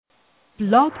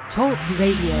Blog Talk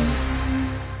Radio.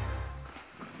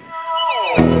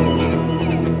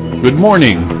 Good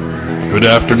morning, good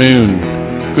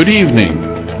afternoon, good evening,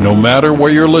 no matter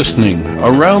where you're listening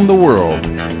around the world.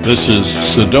 This is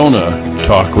Sedona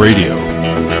Talk Radio.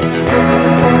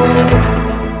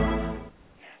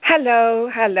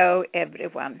 Hello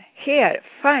everyone. Here,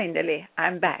 finally,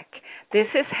 I'm back. This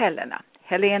is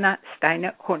Helena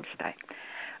Steiner-Hornsteyn,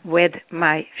 with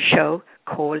my show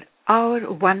called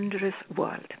Our Wondrous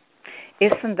World.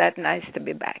 Isn't that nice to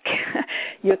be back?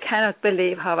 You cannot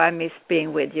believe how I missed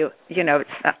being with you. You know,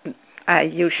 I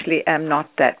usually am not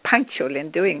that punctual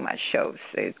in doing my shows.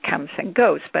 It comes and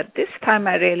goes. But this time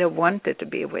I really wanted to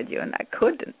be with you, and I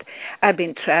couldn't. I've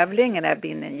been traveling, and I've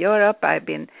been in Europe. I've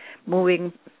been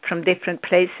moving from different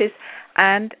places,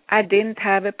 and I didn't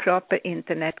have a proper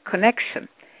internet connection.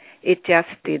 It just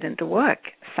didn't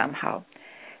work somehow.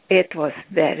 It was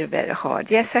very, very hard.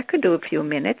 Yes, I could do a few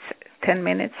minutes, 10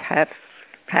 minutes, half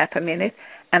a minute,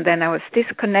 and then I was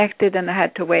disconnected, and I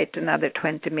had to wait another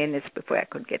 20 minutes before I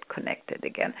could get connected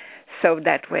again. So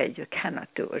that way you cannot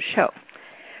do a show.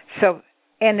 So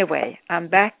anyway, I'm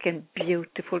back in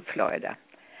beautiful Florida.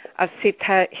 I sit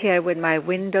here with my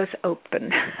windows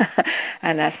open,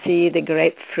 and I see the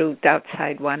grapefruit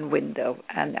outside one window,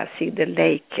 and I see the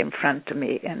lake in front of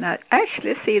me, and I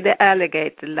actually see the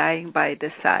alligator lying by the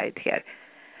side here.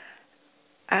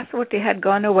 I thought he had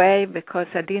gone away because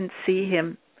I didn't see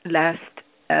him last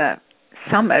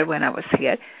summer when I was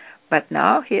here, but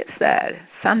now he is there,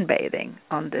 sunbathing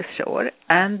on the shore,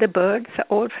 and the birds are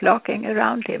all flocking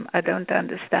around him. I don't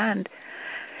understand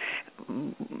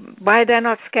why they're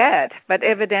not scared, but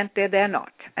evidently they're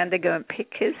not, and they go and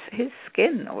pick his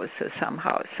skin also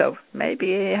somehow, so maybe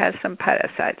he has some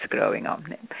parasites growing on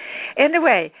him.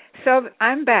 Anyway, so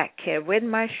I'm back here with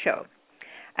my show,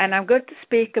 and I'm going to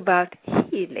speak about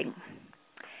healing.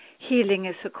 Healing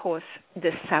is, of course,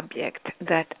 the subject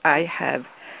that I have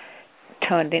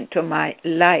turned into my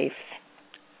life.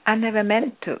 I never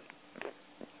meant for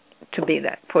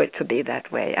it to be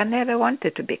that way. I never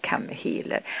wanted to become a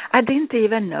healer. I didn't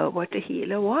even know what a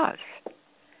healer was.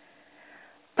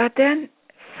 But then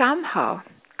somehow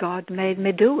God made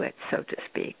me do it, so to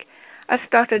speak. I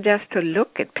started just to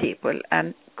look at people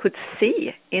and could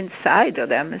see inside of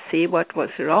them and see what was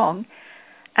wrong.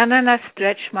 And then I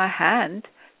stretched my hand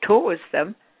towards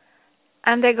them,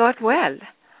 and they got well.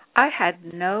 I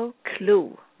had no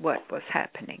clue what was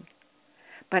happening.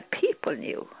 But people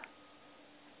knew.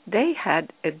 They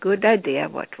had a good idea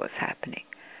what was happening,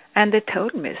 and they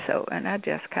told me so, and I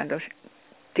just kind of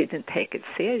didn't take it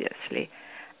seriously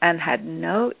and had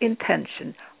no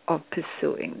intention of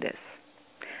pursuing this.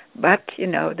 But, you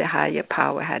know, the higher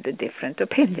power had a different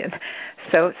opinion.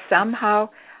 So somehow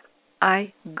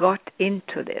I got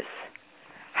into this.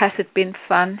 Has it been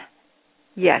fun?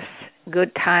 Yes,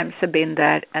 good times have been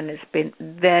there, and it's been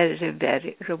very,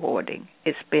 very rewarding.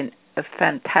 It's been a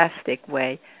fantastic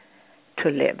way to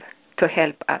live, to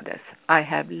help others. I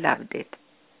have loved it,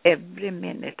 every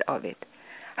minute of it.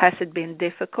 Has it been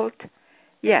difficult?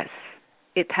 Yes,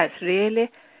 it has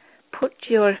really put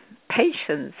your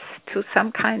patience to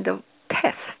some kind of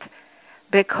test,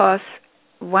 because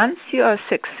once you are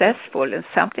successful and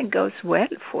something goes well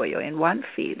for you in one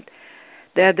field,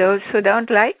 there are those who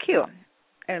don't like you.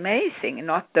 Amazing,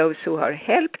 not those who are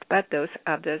helped, but those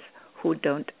others who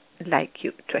don't like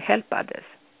you to help others,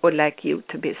 or like you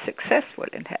to be successful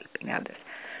in helping others.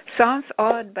 Sounds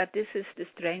odd, but this is the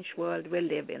strange world we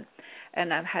live in.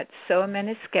 And I've had so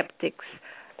many skeptics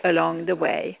along the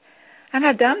way. And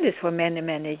I've done this for many,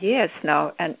 many years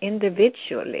now, and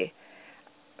individually,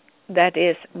 that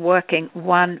is working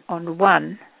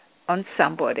one-on-one on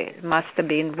somebody. It must have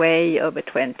been way over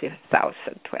 20,000,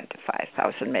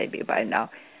 25,000 maybe by now.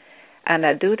 And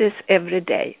I do this every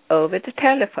day over the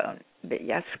telephone,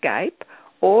 via Skype,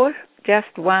 or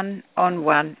just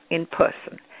one-on-one in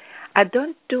person. I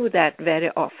don't do that very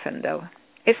often, though.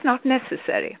 It's not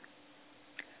necessary.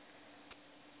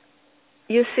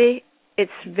 You see,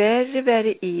 it's very,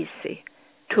 very easy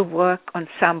to work on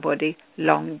somebody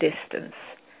long distance.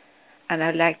 And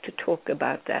I'd like to talk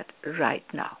about that right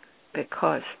now,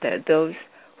 because there are those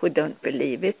who don't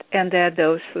believe it, and there are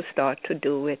those who start to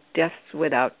do it just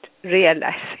without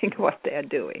realizing what they are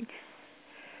doing.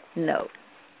 No.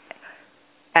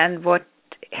 And what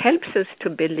helps us to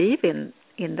believe in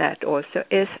that also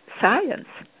is science,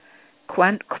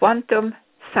 quantum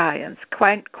science,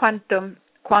 quantum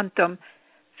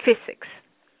physics.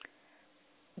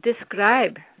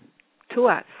 Describe to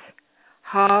us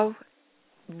how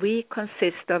we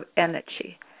consist of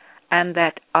energy, and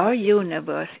that our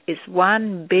universe is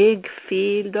one big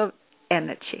field of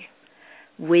energy.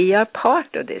 we are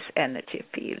part of this energy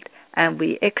field, and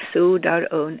we exude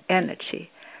our own energy,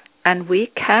 and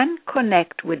we can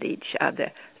connect with each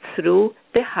other through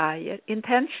the higher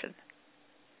intention.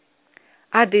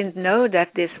 I didn't know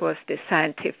that this was the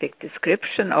scientific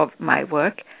description of my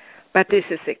work, but this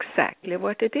is exactly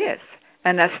what it is.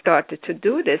 And I started to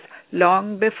do this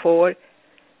long before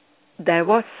there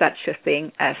was such a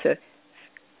thing as a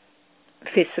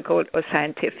physical or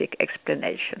scientific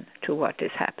explanation to what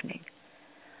is happening.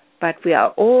 But we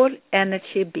are all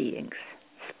energy beings,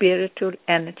 spiritual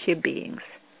energy beings,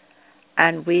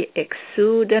 and we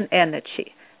exude an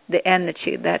energy, the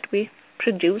energy that we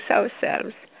produce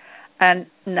ourselves. And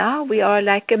now we are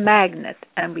like a magnet,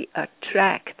 and we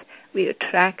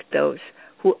attract those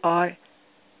who are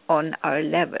on our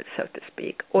level, so to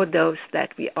speak, or those that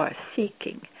we are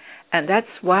seeking. And that's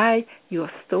why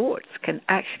your thoughts can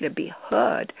actually be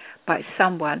heard by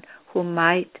someone who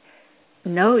might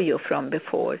know you from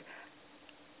before,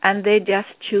 and they just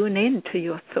tune in to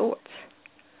your thoughts.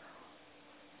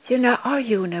 You know, our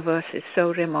universe is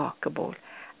so remarkable,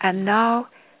 and now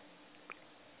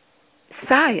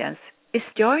science is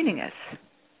joining us.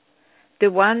 The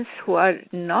ones who are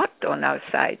not on our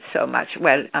side so much,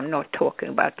 well, I'm not talking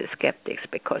about the skeptics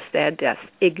because they're just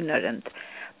ignorant,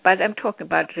 but I'm talking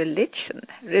about religion.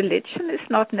 Religion is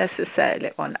not necessarily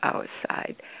on our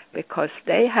side because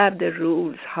they have the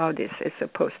rules how this is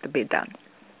supposed to be done.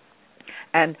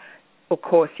 And, of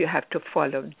course, you have to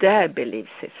follow their belief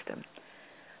system.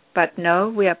 But no,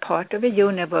 we are part of a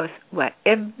universe where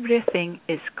everything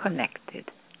is connected.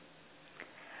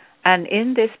 And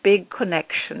in this big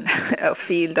connection, a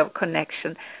field of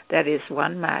connection, there is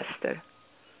one master.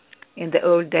 In the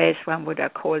old days, one would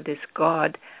have called this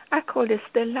God. I call this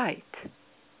the light.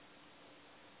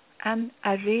 And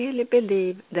I really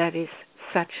believe there is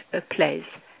such a place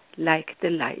like the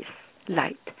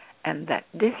light, and that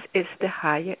this is the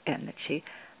higher energy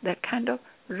that kind of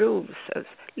rules us,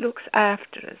 looks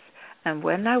after us. And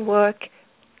when I work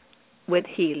with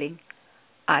healing,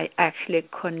 I actually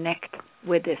connect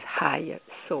with this higher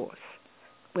source,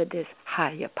 with this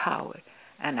higher power,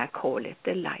 and I call it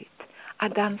the light.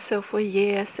 I've done so for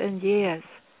years and years,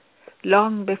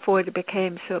 long before it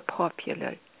became so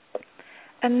popular.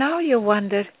 And now you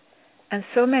wonder, and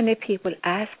so many people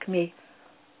ask me,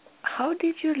 how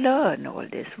did you learn all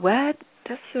this? Where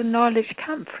does your knowledge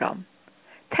come from?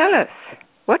 Tell us,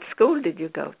 what school did you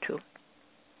go to?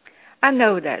 I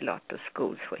know there are a lot of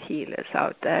schools for healers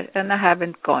out there, and I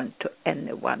haven't gone to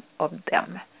any one of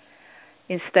them.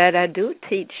 Instead, I do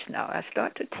teach now. I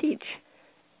start to teach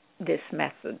this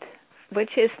method,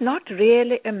 which is not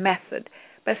really a method,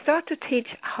 but start to teach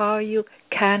how you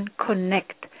can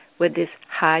connect with this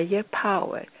higher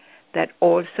power that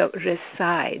also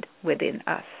resides within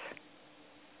us.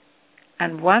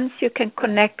 And once you can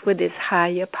connect with this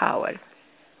higher power,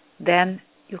 then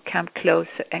you come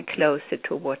closer and closer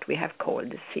to what we have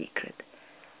called the secret.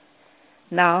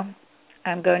 Now,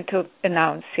 I'm going to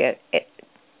announce here,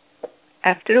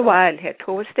 after a while here,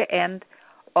 towards the end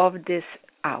of this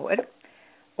hour,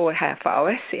 or half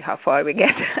hour, see how far we get,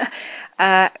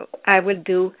 I will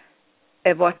do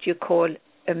what you call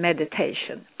a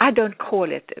meditation. I don't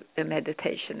call it a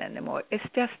meditation anymore. It's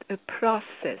just a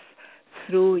process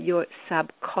through your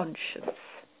subconscious.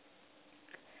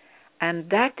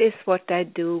 And that is what I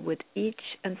do with each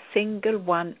and single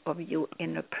one of you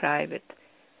in a private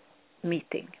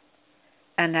meeting.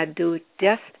 And I do it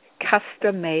just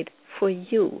custom-made for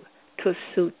you, to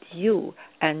suit you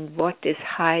and what is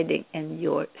hiding in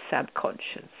your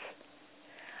subconscious.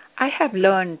 I have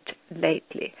learned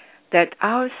lately that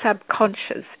our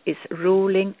subconscious is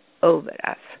ruling over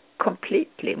us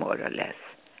completely, more or less.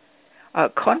 Our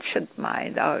conscious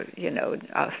mind, our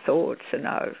thoughts and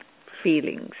our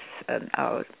feelings and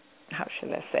our,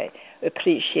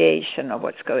 appreciation of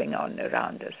what's going on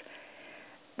around us.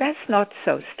 That's not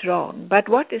so strong. But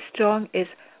what is strong is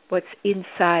what's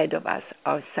inside of us,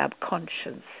 our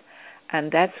subconscious.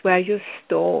 And that's where you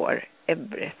store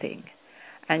everything.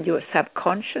 And your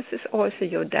subconscious is also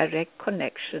your direct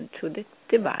connection to the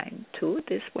divine, to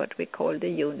this what we call the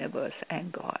universe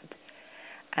and God.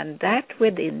 And that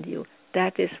within you,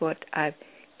 that is what I'm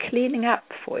cleaning up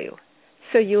for you.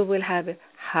 So you will have a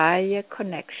higher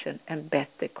connection and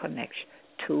better connection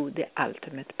to the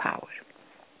ultimate power.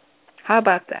 How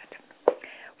about that?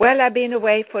 Well, I've been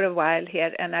away for a while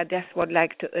here, and I just would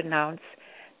like to announce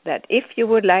that if you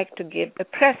would like to give a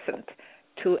present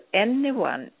to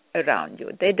anyone around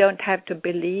you, they don't have to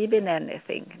believe in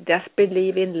anything, just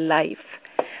believe in life.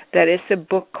 There is a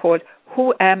book called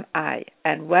Who Am I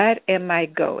and Where Am I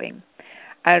Going?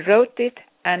 I wrote it,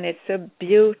 and it's a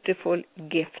beautiful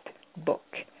gift book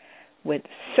with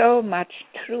so much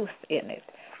truth in it,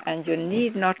 and you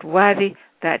need not worry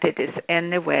that it is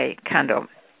any way kind of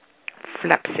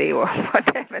flapsy or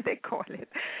whatever they call it.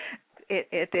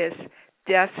 It is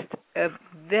just a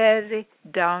very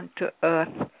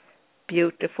down-to-earth,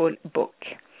 beautiful book.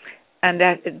 And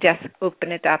I just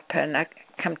open it up and I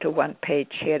come to one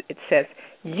page here. It says,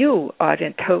 you are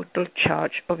in total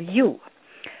charge of you.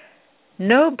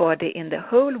 Nobody in the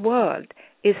whole world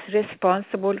is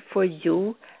responsible for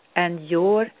you and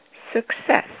your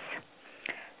success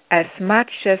as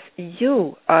much as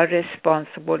you are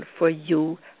responsible for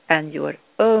you and your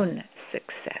own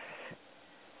success.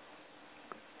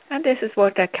 And this is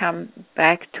what I come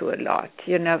back to a lot.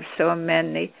 So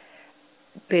many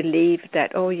believe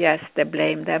that, oh yes, they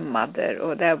blame their mother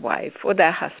or their wife or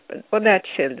their husband or their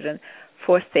children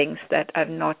for things that have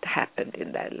not happened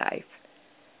in their life.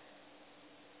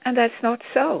 And that's not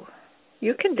so.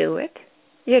 You can do it.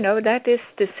 That is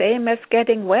the same as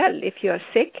getting well. If you're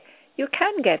sick, you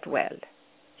can get well.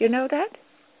 You know that?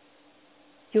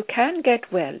 You can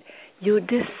get well. You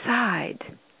decide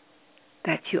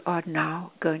that you are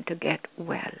now going to get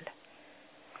well.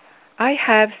 I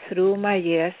have, through my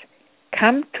years,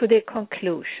 come to the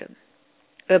conclusion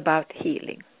about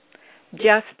healing.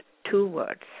 Just 2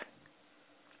 words.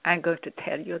 I'm going to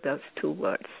tell you those 2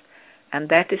 words. And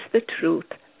that is the truth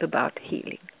about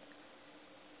healing.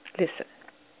 Listen,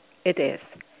 it is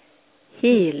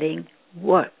healing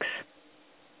works.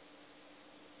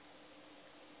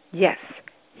 Yes,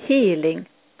 healing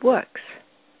works.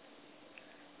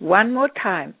 One more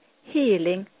time,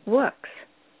 healing works.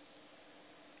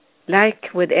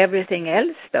 Like with everything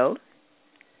else, though,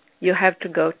 you have to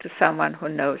go to someone who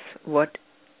knows what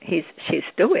she's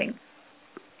doing.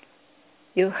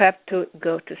 You have to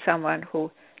go to someone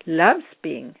who loves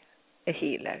being a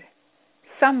healer,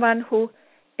 someone who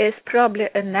is probably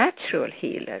a natural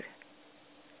healer,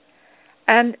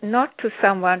 and not to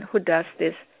someone who does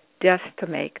this just to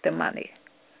make the money.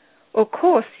 Of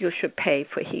course you should pay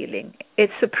for healing.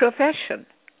 It's a profession,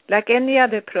 like any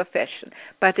other profession,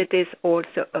 but it is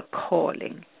also a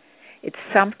calling. It's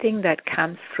something that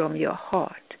comes from your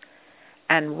heart.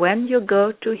 And when you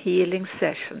go to healing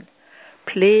session,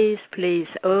 please, please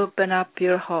open up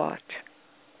your heart.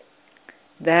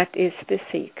 That is the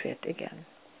secret again.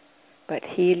 But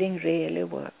healing really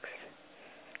works.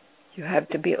 You have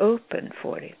to be open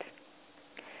for it.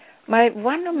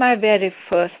 One of my very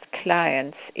first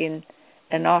clients in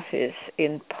an office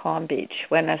in Palm Beach,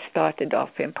 when I started off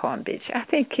in Palm Beach, I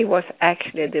think he was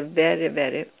actually the very,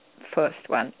 very first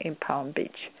one in Palm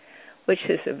Beach, which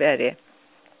is a very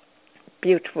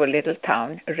beautiful little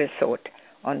town, a resort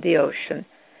on the ocean,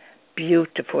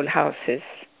 beautiful houses,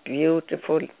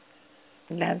 beautiful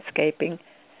landscaping,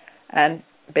 and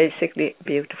basically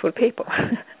beautiful people.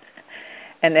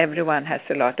 And everyone has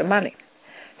a lot of money.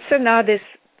 So now this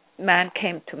man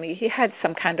came to me. He had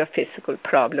some kind of physical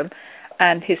problem,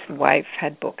 and his wife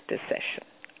had booked a session.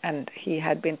 And he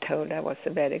had been told I was a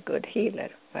very good healer.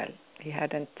 Well, he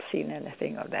hadn't seen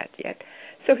anything of that yet.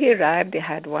 So he arrived. He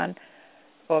had one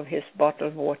of his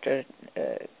bottled water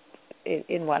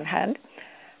in one hand,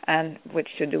 and which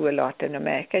you do a lot in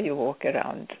America. You walk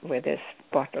around with this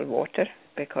bottled water,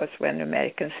 because when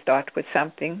Americans start with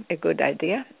something, a good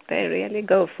idea, they really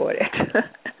go for it.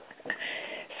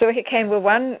 So he came with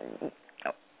one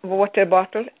water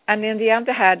bottle, and in the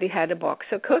other hand he had a box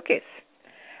of cookies.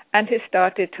 And he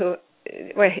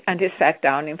he sat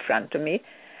down in front of me,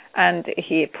 and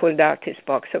he pulled out his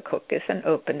box of cookies and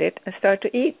opened it and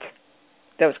started to eat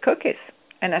those cookies.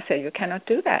 And I said, you cannot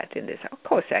do that in this. Of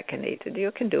course I can eat it.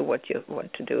 You can do what you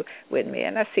want to do with me.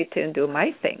 And I sit here and do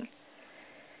my thing.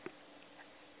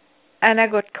 And I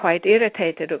got quite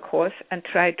irritated, of course, and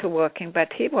tried to work him. But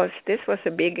this was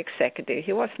a big executive.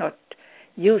 He was not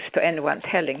used to anyone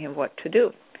telling him what to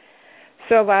do.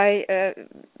 So I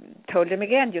told him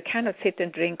again, you cannot sit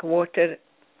and drink water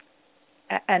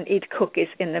and eat cookies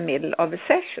in the middle of a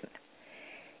session.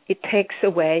 It takes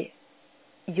away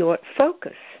your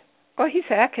focus. Oh, he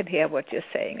said, I can hear what you're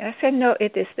saying. I said, no,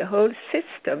 it is the whole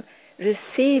system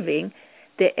receiving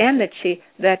the energy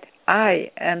that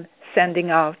I am sending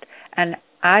out, and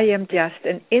I am just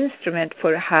an instrument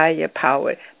for a higher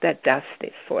power that does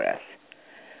this for us.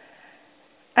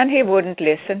 And he wouldn't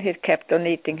listen. He kept on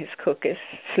eating his cookies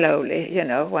slowly,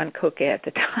 one cookie at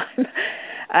a time.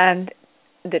 And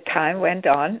the time went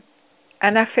on,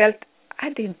 and I felt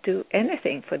I didn't do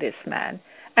anything for this man.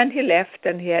 And he left,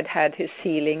 and he had his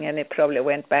healing, and he probably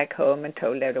went back home and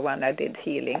told everyone I did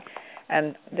healing.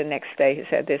 And the next day he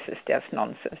said, this is just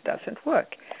nonsense, doesn't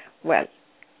work. Well,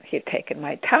 he'd taken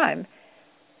my time,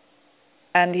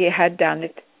 and he had done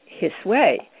it. his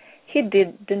way. He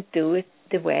didn't do it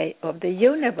the way of the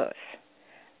universe.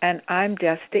 And I'm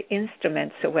just the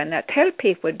instrument. So when I tell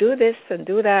people, do this and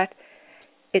do that,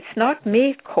 it's not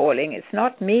me calling, it's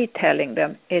not me telling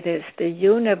them, it is the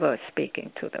universe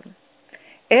speaking to them.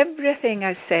 Everything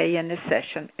I say in a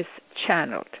session is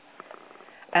channeled.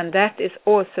 And that is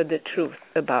also the truth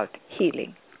about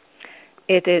healing.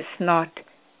 It is not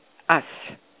us,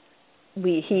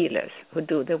 we healers, who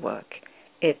do the work.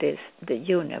 It is the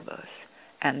universe.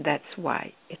 And that's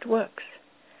why it works.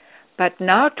 But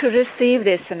now to receive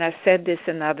this, and I said this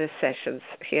in other sessions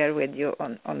here with you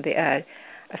on the air,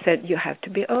 I said you have to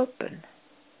be open.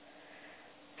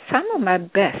 Some of my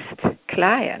best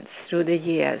clients through the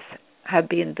years have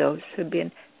been those who have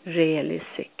been really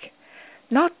sick.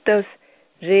 Not those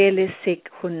really sick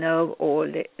who know all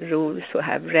the rules, who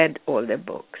have read all the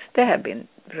books. They have been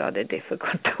rather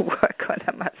difficult to work on,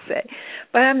 I must say.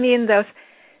 But I mean those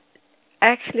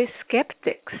actually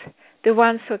skeptics, the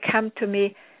ones who come to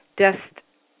me just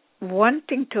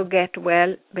wanting to get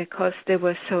well because they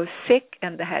were so sick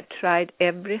and they had tried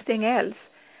everything else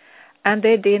and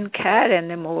they didn't care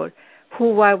anymore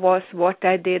who I was, what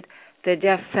I did. They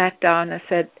just sat down and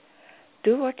said,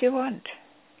 do what you want.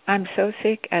 I'm so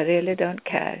sick, I really don't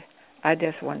care. I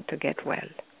just want to get well.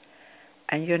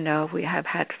 And you know, we have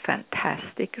had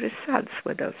fantastic results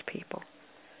with those people.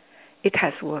 It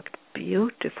has worked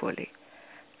beautifully,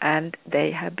 and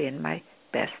they have been my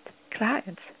best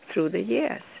clients through the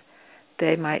years.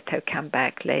 They might have come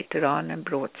back later on and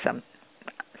brought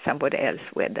somebody else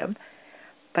with them,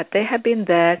 but they have been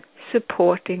there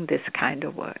supporting this kind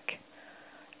of work.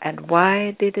 And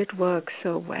why did it work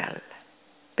so well?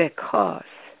 Because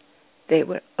they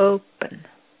were open.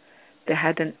 They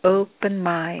had an open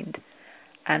mind.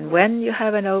 And when you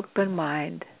have an open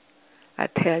mind, I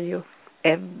tell you,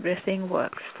 everything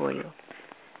works for you.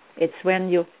 It's when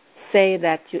you say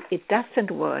that it doesn't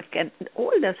work, and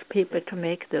all those people to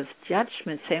make those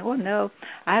judgments, saying, oh no,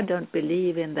 I don't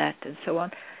believe in that, and so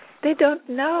on. They don't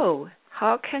know.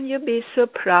 How can you be so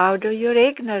proud of your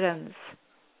ignorance?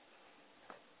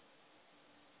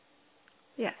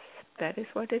 Yes, that is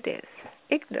what it is.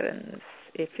 Ignorance,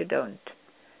 if you don't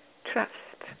trust.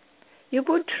 You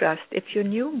would trust if you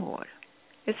knew more.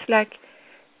 It's like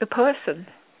a person.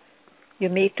 You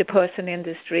meet a person in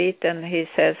the street and he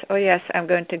says, oh yes, I'm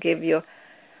going to give you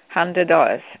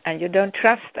 $100. And you don't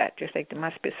trust that. You think there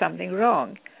must be something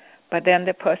wrong. But then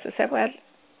the person says, well,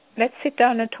 let's sit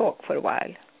down and talk for a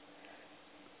while.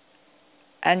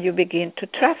 And you begin to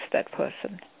trust that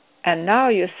person. And now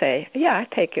you say, yeah,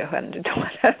 I take your $100.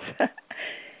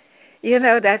 You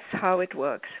know, that's how it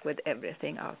works with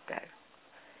everything out there.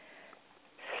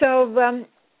 So,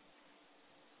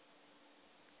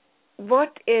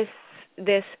 what is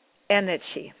this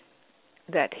energy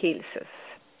that heals us?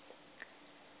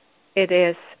 It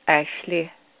is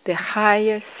actually the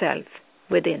higher self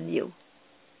within you.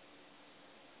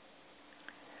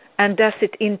 And does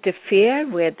it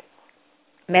interfere with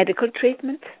medical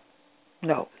treatment?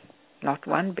 No, not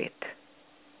one bit.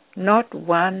 Not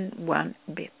one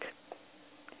bit.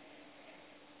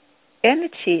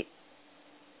 Energy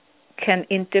can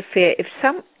interfere.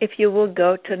 If you will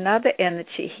go to another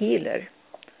energy healer,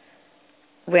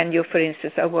 when you, for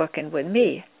instance, are working with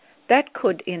me, that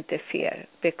could interfere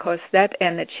because that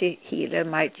energy healer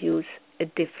might use a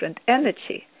different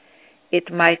energy.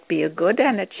 It might be a good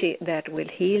energy that will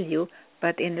heal you,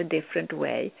 but in a different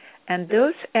way. And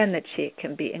those energy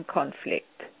can be in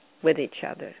conflict with each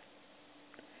other.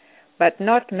 But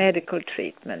not medical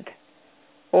treatment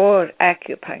or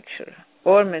acupuncture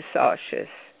or massages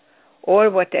or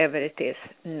whatever it is.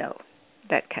 No,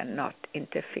 that cannot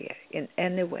interfere in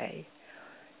any way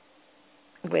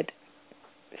with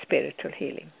spiritual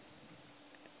healing.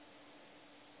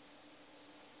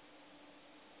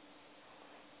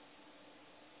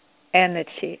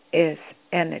 Energy is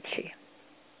energy.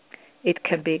 It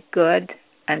can be good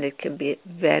and it can be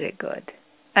very good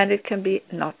and it can be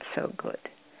not so good.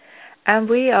 And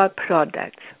we are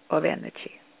products of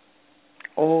energy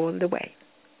all the way.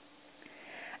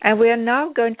 And we are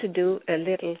now going to do a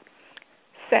little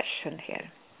session here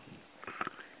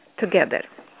together.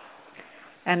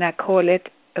 And I call it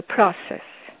a process.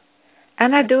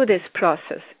 And I do this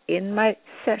process in my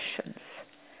sessions.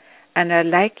 And I'd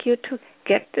like you to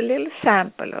get a little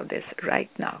sample of this right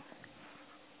now.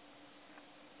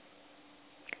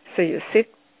 So you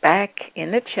sit back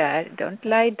in a chair, don't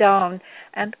lie down,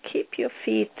 and keep your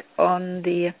feet on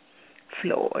the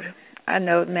floor. I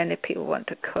know many people want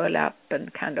to curl up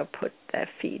and kind of put their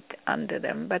feet under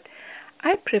them, but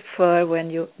I prefer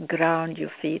when you ground your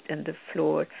feet in the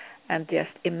floor and just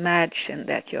imagine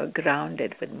that you're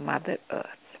grounded with Mother Earth.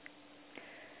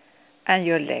 And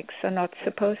your legs are not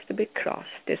supposed to be crossed.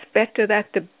 It's better that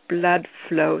the blood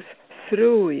flows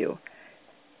through you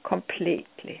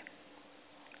completely.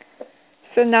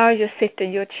 So now you sit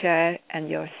in your chair and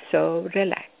you're so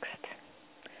relaxed.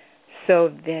 So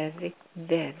very,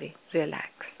 very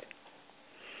relaxed.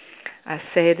 I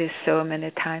say this so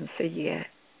many times a year,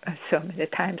 so many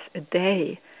times a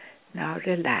day. Now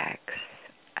relax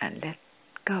and let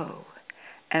go.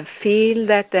 And feel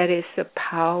that there is a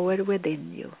power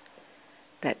within you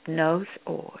that knows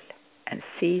all and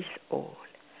sees all.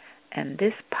 And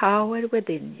this power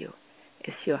within you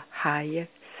is your higher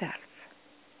self.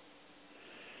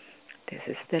 This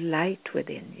is the light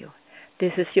within you.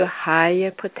 This is your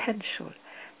higher potential.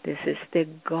 This is the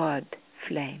God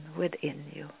flame within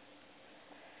you.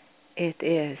 It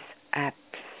is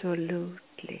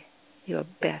absolutely your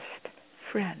best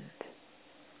friend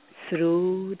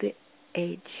through the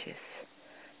ages,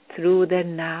 through the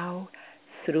now,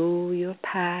 through your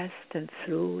past and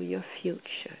through your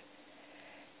future.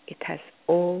 It has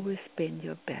always been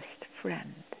your best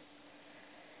friend.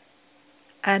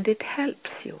 And it helps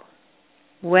you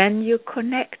when you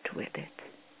connect with it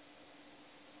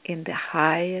in the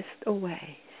highest of ways,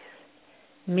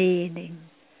 meaning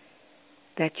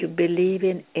that you believe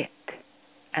in it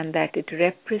and that it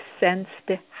represents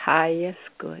the highest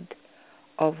good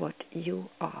of what you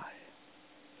are.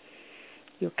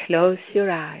 You close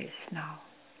your eyes now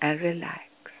and relax,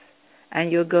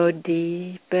 and you go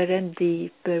deeper and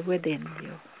deeper within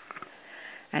you,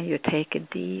 and you take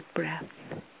a deep breath.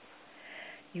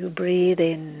 You breathe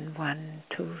in 1,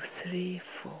 2, 3,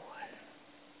 4.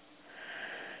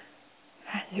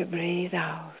 And you breathe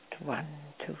out 1,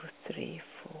 2, 3,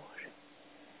 4.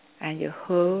 And your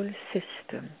whole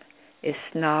system is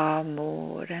now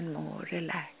more and more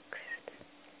relaxed.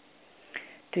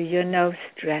 Do you know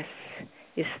stress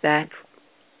is that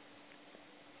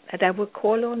I would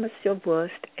call almost your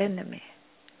worst enemy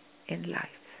in life?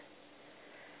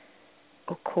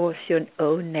 Of course, your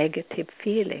own negative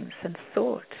feelings and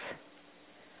thoughts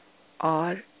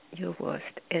are your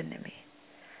worst enemy.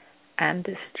 And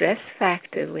the stress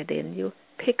factor within you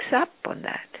picks up on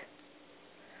that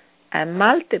and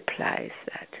multiplies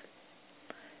that.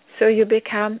 So you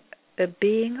become a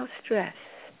being of stress.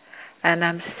 And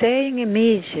I'm saying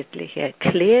immediately here,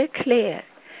 clear,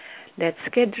 let's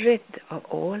get rid of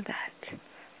all that.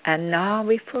 And now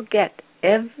we forget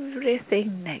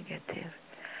everything negative.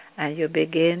 And you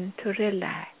begin to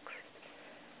relax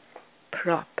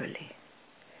properly.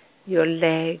 Your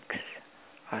legs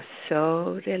are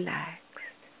so relaxed.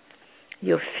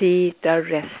 Your feet are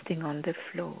resting on the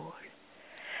floor.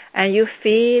 And you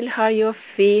feel how your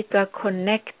feet are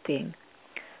connecting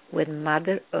with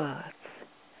Mother Earth.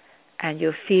 And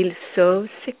you feel so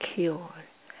secure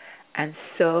and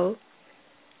so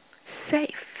safe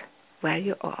where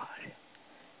you are.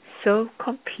 So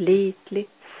completely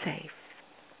safe.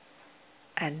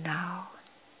 And now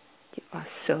you are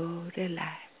so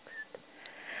relaxed.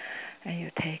 And you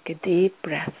take a deep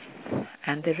breath.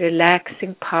 And the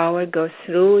relaxing power goes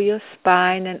through your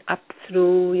spine and up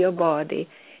through your body,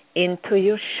 into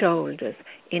your shoulders,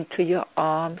 into your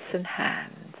arms and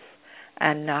hands.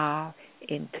 And now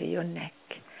into your neck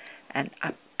and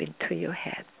up into your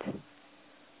head.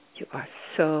 You are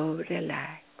so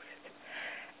relaxed.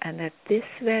 And at this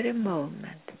very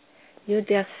moment, you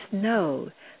just know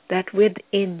that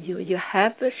within you, you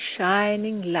have a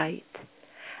shining light.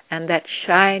 And that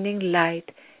shining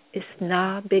light is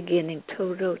now beginning to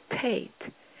rotate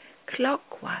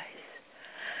clockwise.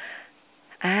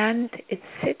 And it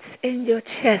sits in your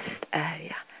chest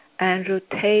area and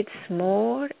rotates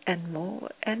more and more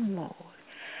and more.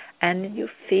 And you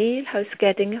feel how it's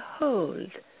getting a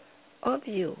hold of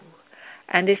you.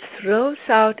 And it throws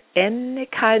out any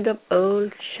kind of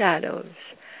old shadows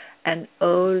and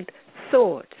old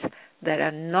thoughts that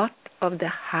are not of the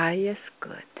highest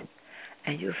good.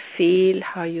 And you feel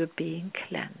how you're being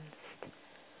cleansed.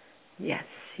 Yes,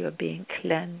 you're being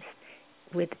cleansed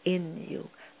within you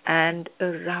and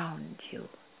around you.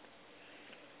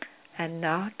 And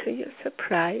now, to your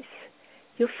surprise,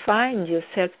 you find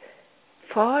yourself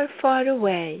far, far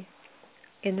away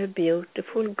in a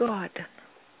beautiful garden.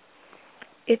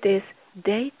 It is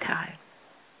daytime.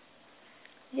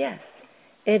 Yes,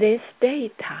 it is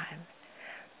daytime.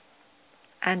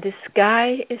 And the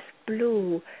sky is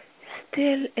blue,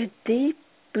 still a deep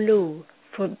blue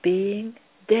for being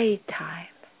daytime.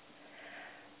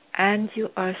 And you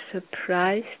are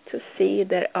surprised to see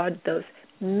there are those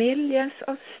millions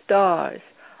of stars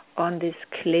on this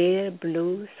clear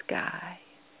blue sky.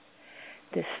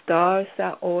 The stars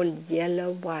are all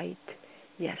yellow-white,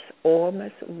 yes,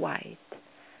 almost white,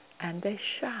 and they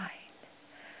shine.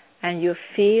 And you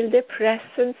feel the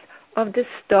presence of the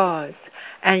stars,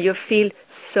 and you feel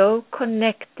so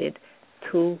connected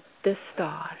to the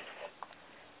stars.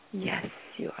 Yes,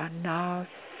 you are now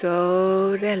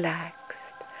so relaxed,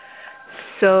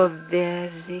 so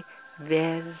very,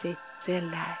 very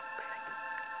relaxed.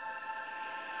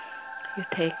 You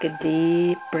take a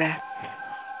deep breath,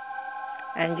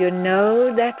 and you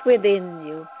know that within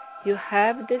you, you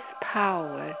have this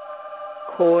power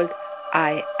called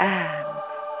I am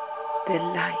the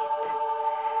light.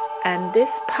 And this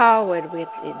power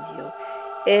within you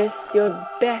is your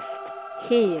best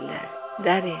healer,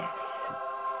 that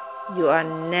is. You are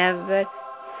never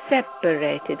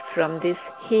separated from this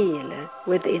healer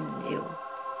within you.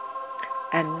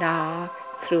 And now,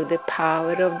 through the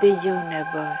power of the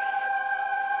universe,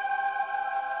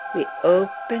 we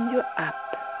open you up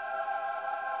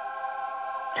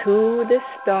to the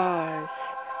stars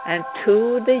and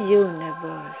to the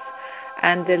universe,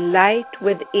 and the light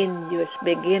within you is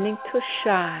beginning to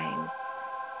shine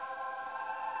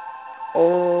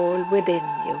all within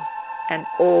you and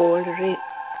all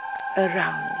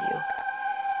around you.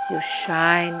 You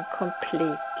shine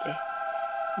completely.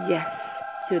 Yes,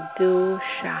 you do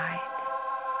shine.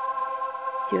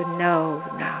 You know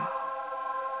now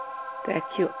that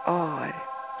you are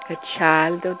a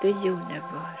child of the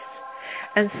universe.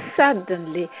 And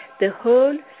suddenly the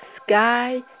whole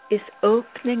sky is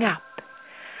opening up,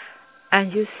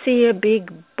 and you see a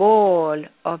big ball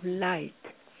of light.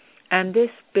 And this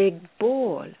big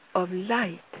ball of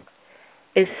light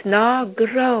is now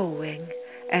growing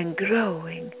and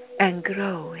growing and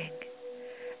growing.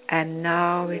 And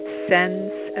now it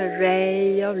sends a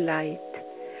ray of light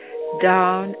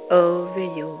down over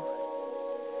you.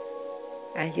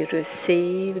 And you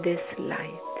receive this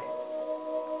light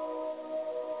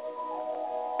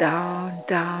down,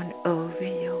 down over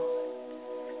you.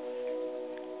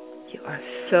 You are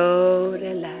so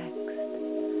relaxed,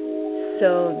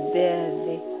 so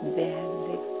very,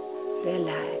 very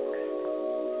relaxed,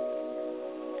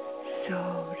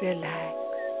 so relaxed.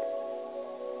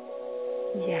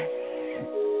 Yes,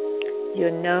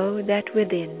 you know that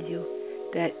within you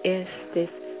there is this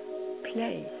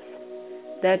place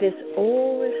that is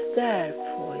always there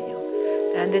for you.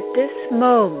 And at this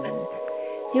moment,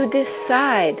 you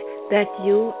decide that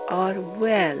you are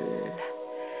well.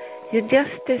 You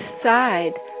just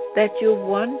decide that you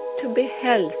want to be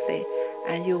healthy,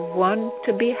 and you want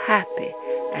to be happy,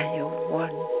 and you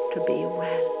want to be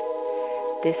well.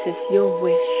 This is your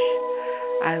wish.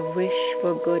 I wish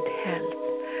for good health.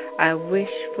 I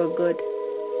wish for good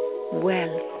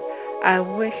wealth. I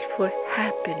wish for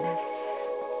happiness.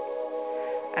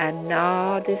 And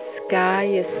now the sky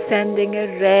is sending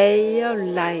a ray of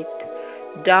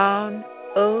light down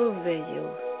over you.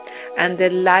 And the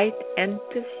light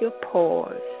enters your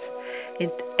pores.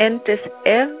 It enters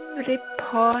every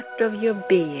part of your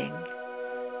being.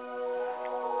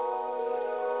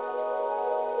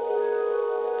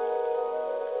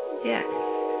 Yes,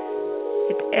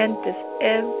 it enters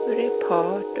every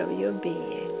part of your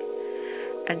being.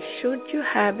 And should you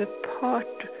have a part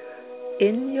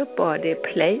in your body,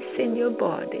 a place in your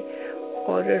body,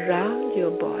 or around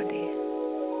your body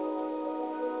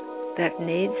that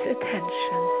needs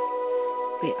attention,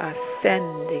 we are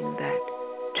sending that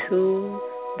to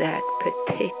that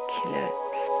particular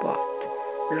spot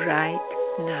right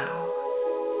now.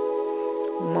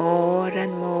 More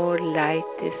and more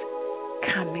light is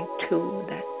coming to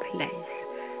that place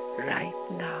right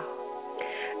now.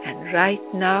 And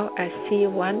right now I see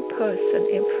one person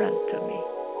in front of me.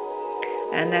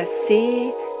 And I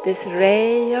see this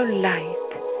ray of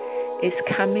light is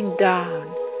coming down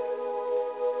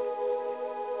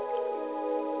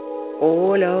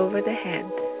all over the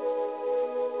head,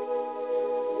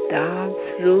 down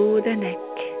through the neck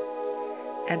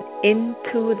and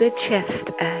into the chest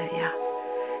area.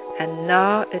 And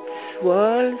now it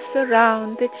swirls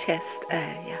around the chest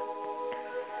area.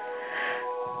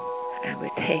 And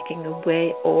we're taking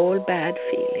away all bad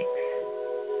feelings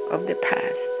of the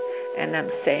past. And I'm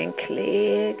saying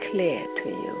clear, clear to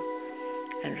you,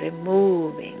 and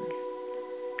removing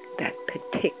that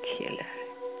particular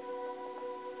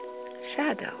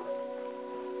shadow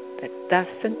that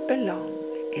doesn't belong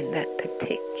in that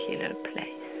particular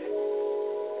place.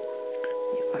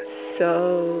 You are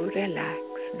so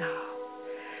relaxed now,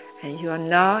 and you are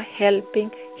now helping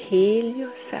heal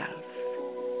yourself.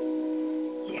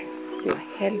 Yes, you're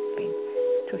helping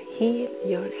to heal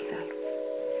yourself.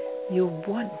 You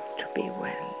want to be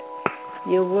well.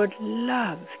 You would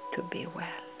love to be well.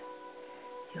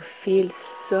 You feel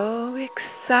so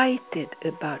excited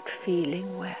about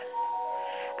feeling well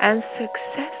and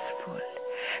successful,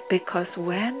 because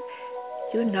when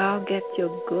you now get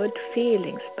your good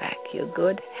feelings back, your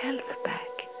good health back,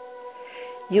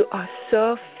 you are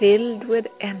so filled with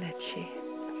energy,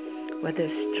 with a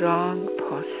strong,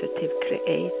 positive,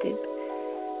 creative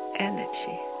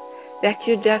energy, that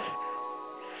you just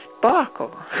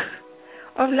sparkle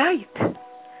of light.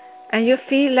 And you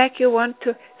feel like you want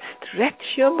to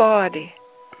stretch your body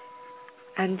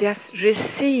and just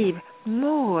receive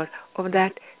more of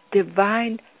that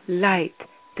divine light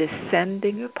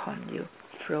descending upon you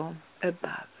from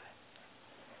above.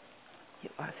 You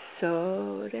are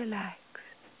so relaxed,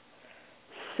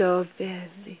 so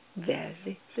very,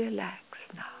 very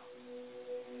relaxed now.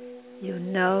 You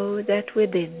know that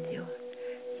within you,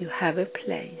 you have a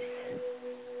place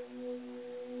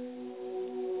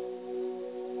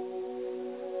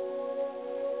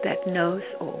that knows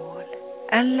all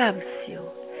and loves you.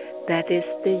 That is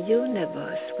the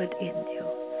universe within you.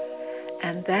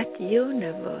 And that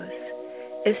universe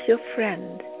is your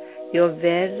friend, your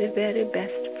very, very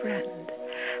best friend.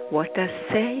 What I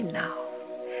say now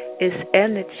is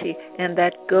energy, and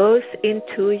that goes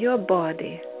into your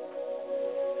body.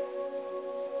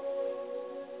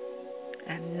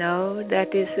 And know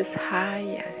that this is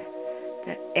higher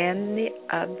than any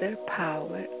other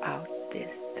power out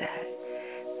there.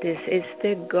 This is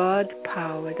the God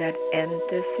power that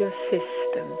enters your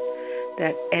system,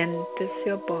 that enters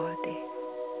your body.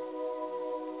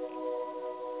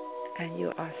 And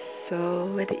you are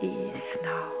so at ease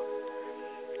now,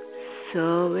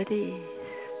 so at ease.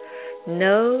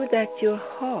 Know that your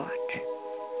heart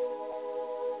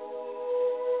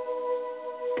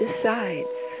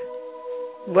decides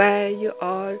where you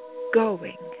are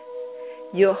going.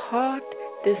 Your heart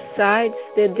decides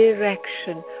the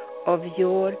direction of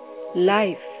your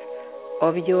life,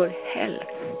 of your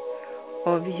health,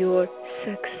 of your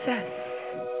success.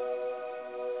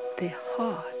 The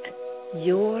heart,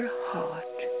 your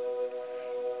heart,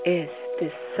 is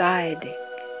deciding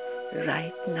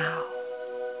right now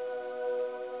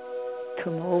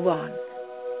to move on,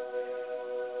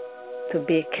 to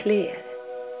be clear,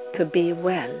 to be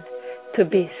well, to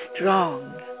be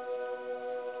strong.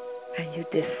 And you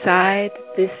decide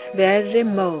this very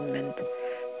moment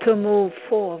to move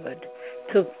forward,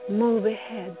 to move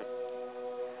ahead.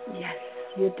 Yes,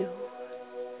 you do.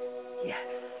 Yes,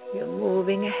 you're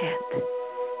moving ahead.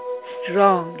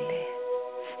 Strongly,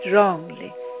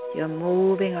 strongly, you're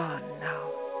moving on now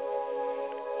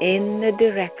in the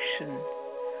direction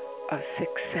of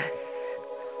success,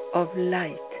 of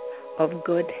light, of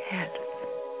good health.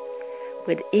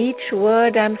 With each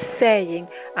word I'm saying,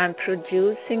 I'm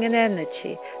producing an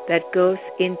energy that goes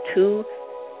into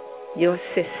your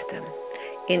system,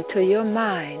 into your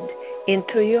mind,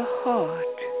 into your heart.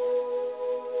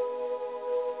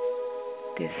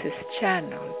 This is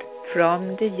channeled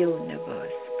from the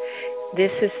universe.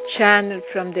 This is channeled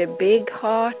from the big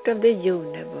heart of the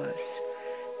universe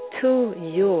to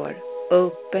your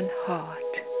open heart.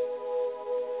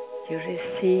 You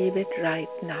receive it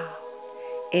right now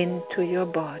into your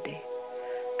body,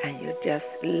 and you just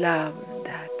love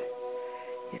that.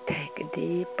 You take a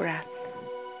deep breath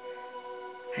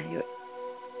and you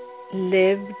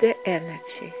live the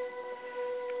energy.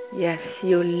 Yes,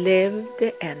 you live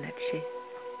the energy.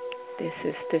 This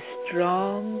is the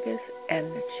strongest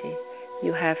energy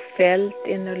you have felt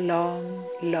in a long,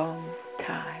 long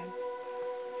time.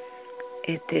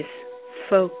 It is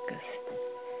focused.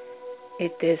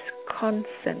 It is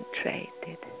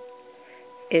concentrated.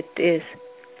 It is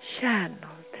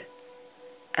channeled.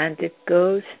 And it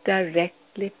goes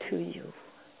directly to you.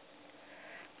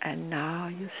 And now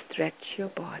you stretch your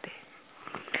body.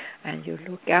 And you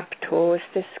look up towards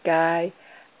the sky.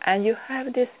 And you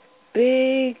have this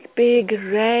big, big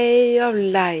ray of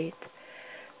light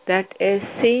that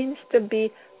seems to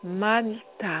be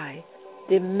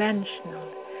multi-dimensional,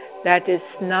 that is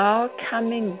now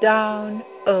coming down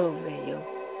over you.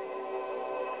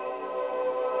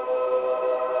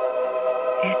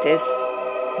 It is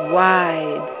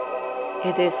wide,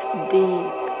 it is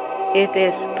deep, it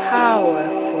is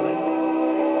powerful.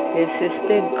 This is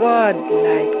the God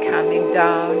light coming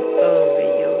down over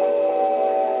you.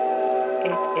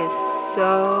 It is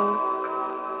so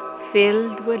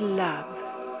filled with love,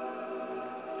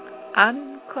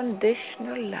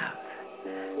 unconditional love,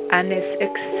 and is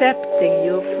accepting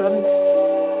you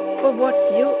for what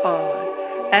you are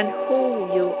and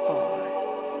who you are.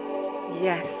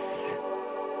 Yes,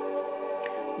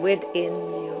 within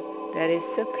you there is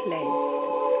a place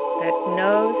that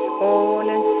knows all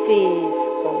and sees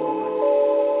all.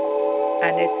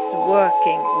 And it's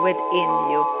working within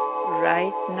you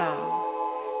right now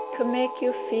to make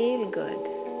you feel good,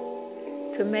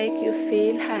 to make you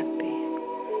feel happy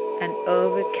and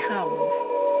overcome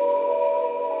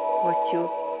what you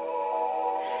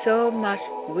so much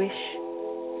wish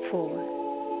for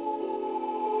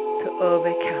to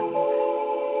overcome.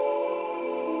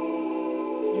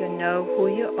 You know who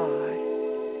you are.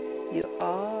 You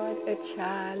are a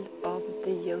child of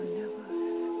the universe.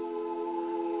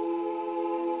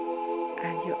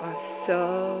 And you are so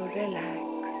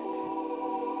relaxed,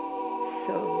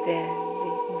 so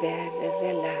very, very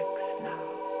relaxed now.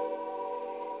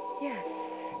 Yes,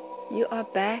 you are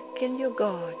back in your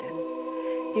garden.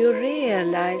 You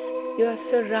realize you are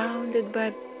surrounded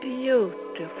by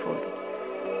beautiful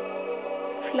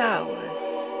flowers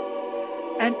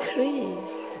and trees.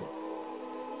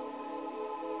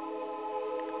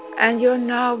 And you're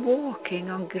now walking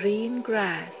on green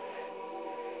grass.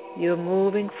 You're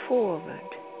moving forward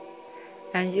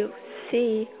and you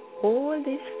see all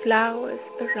these flowers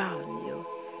around you.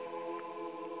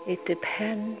 It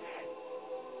depends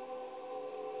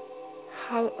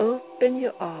how open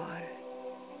you are,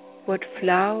 what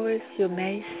flowers you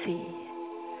may see,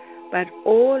 but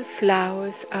all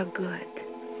flowers are good.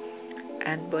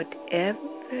 And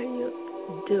whatever you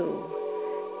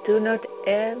do not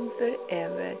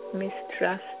ever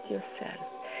mistrust yourself.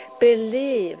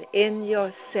 Believe in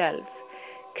yourself.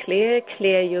 Clear,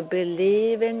 you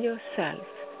believe in yourself.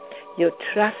 You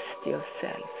trust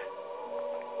yourself.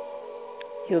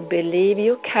 You believe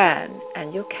you can,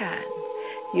 and you can.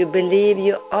 You believe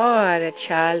you are a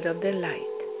child of the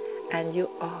light, and you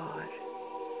are.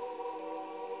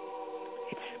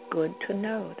 It's good to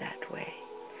know that way.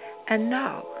 And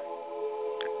now,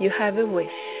 you have a wish,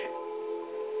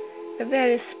 a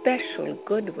very special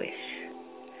good wish.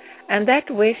 And that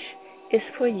wish is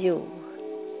for you.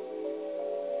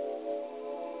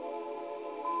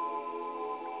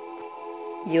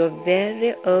 Your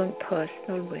very own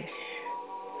personal wish.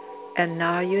 And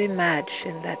now you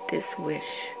imagine that this wish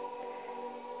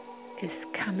is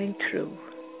coming true.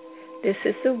 This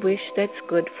is a wish that's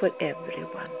good for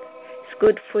everyone. It's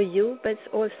good for you, but it's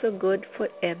also good for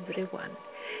everyone.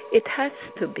 It has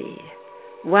to be,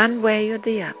 one way or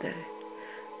the other,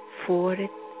 for it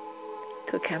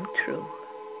to come true.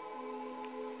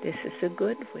 This is a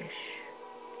good wish.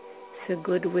 It's a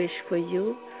good wish for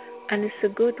you, and it's a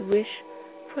good wish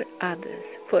for others,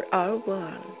 for our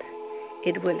world.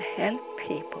 It will help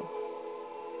people.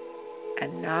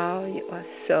 And now you are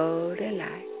so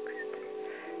relaxed,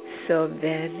 so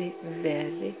very,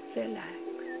 very relaxed.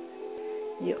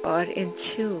 You are in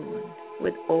tune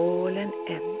with all and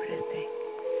everything.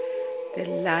 The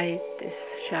light is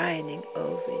shining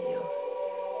over you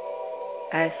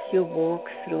as you walk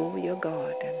through your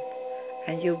garden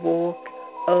and you walk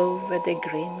over the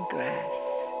green grass.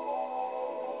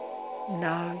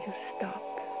 Now you stop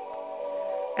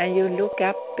and you look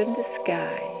up in the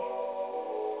sky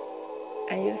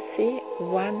and you see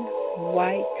one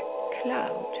white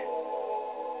cloud.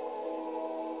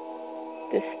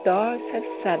 The stars have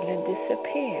suddenly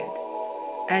disappeared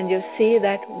and you see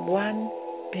that one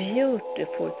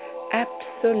beautiful,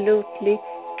 absolutely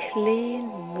clean,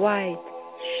 white,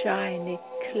 shiny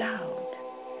cloud.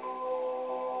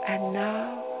 And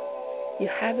now you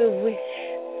have a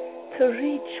wish to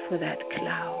reach for that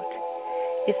cloud.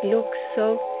 It looks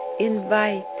so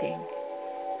inviting,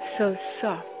 so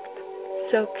soft,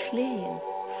 so clean,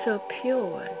 so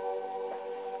pure.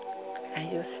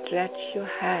 And you stretch your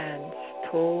hands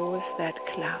towards that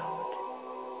cloud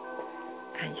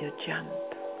and you jump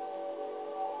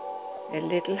a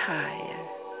little higher.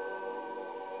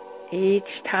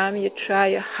 Each time you try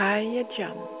a higher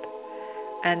jump,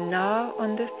 and now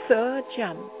on the third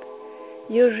jump,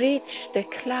 you reach the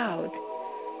cloud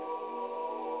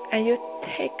and you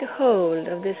take a hold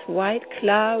of this white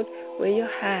cloud with your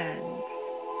hands,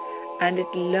 and it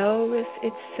lowers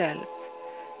itself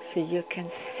so you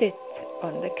can sit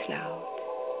on the cloud.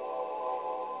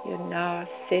 You now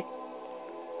sit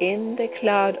in the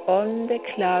cloud, on the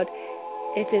cloud.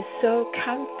 It is so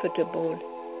comfortable.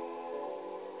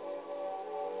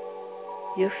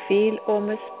 You feel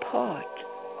almost part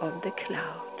of the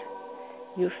cloud.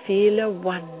 You feel a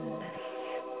oneness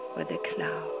with the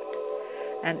cloud.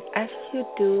 And as you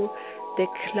do, the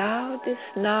cloud is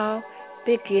now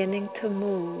beginning to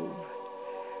move.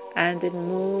 And it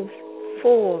moves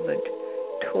forward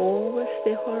towards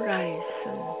the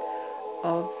horizon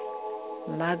of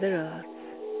Mother Earth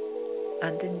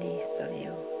underneath of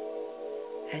you.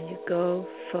 And you go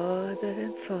further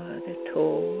and further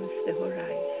towards the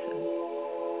horizon.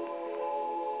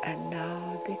 And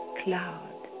now the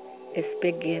cloud is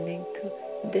beginning to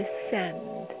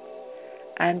descend,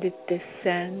 and it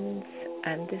descends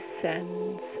and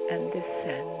descends and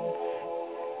descends.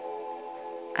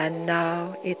 And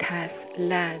now it has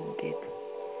landed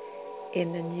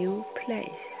in a new place,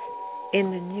 in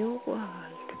a new world,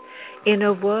 in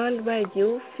a world where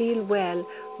you feel well,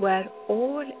 where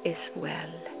all is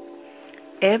well.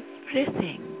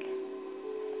 Everything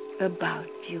about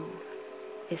you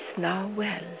is now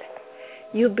well.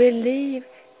 You believe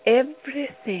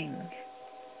everything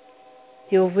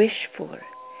you wish for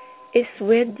is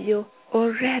with you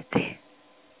already.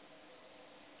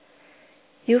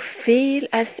 You feel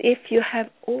as if you have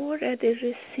already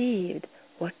received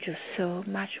what you so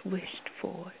much wished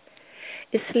for.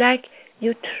 It's like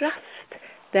you trust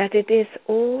that it is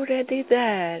already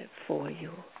there for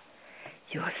you.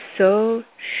 You are so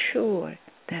sure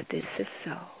that this is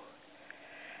so.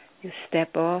 You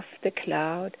step off the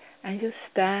cloud and you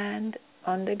stand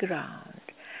on the ground,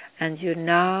 and you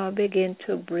now begin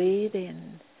to breathe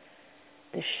in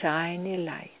the shiny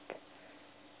light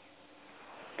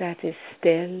that is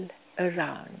still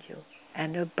around you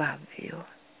and above you.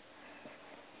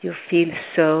 You feel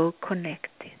so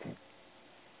connected.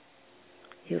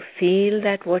 You feel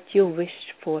that what you wish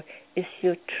for is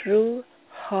your true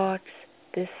heart's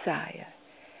desire.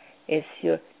 It's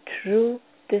your true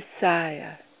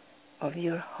desire of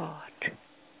your heart.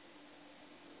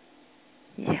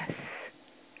 Yes,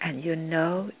 and you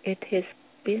know it has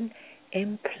been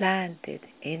implanted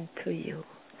into you.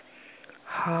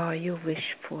 How you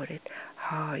wish for it,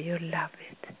 how you love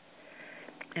it,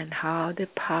 and how the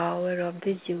power of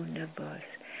the universe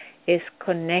is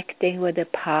connecting with the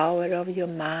power of your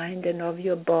mind and of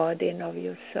your body and of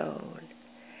your soul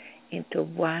into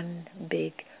one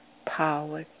big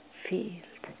power field.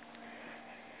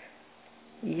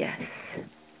 Yes,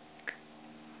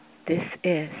 this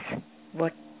is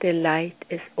what the light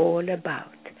is all about.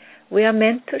 We are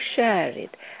meant to share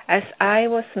it, as I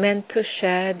was meant to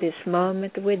share this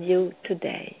moment with you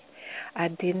today. I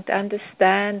didn't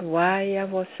understand why I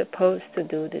was supposed to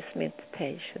do this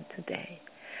meditation today.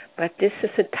 But this is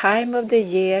a time of the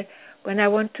year when I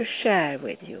want to share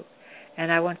with you.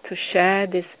 And I want to share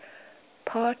this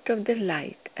part of the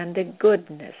light and the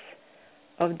goodness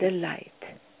of the light.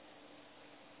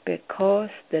 Because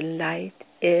the light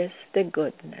is the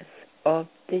goodness of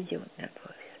the universe.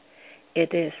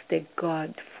 It is the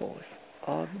God force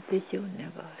of the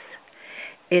universe.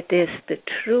 It is the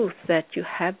truth that you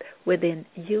have within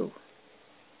you.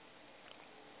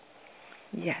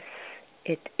 Yes,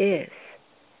 it is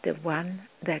the one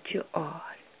that you are.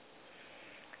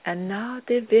 And now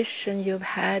the vision you've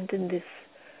had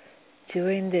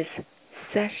during this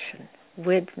session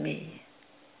with me,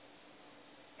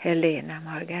 Helena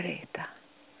Margareta,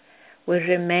 will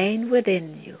remain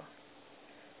within you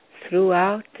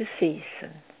throughout the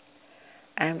season,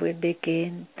 and will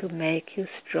begin to make you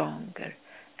stronger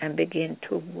and begin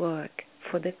to work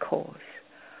for the cause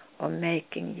of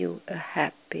making you a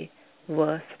happy,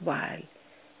 worthwhile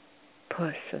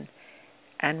person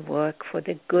and work for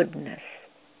the goodness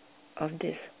of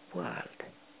this world.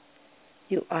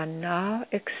 You are now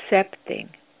accepting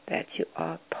that you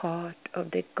are part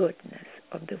of the goodness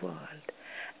of the world,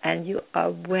 and you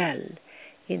are well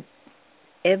in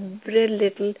every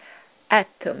little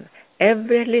atom,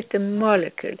 every little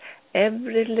molecule,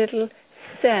 every little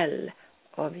cell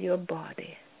of your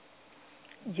body.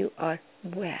 You are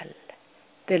well.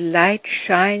 The light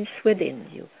shines within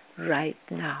you right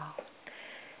now.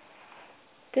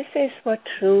 This is what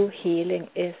true healing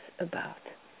is about.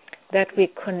 That we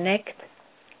connect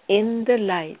in the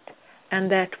light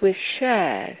and that we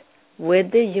share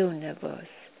with the universe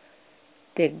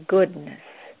the goodness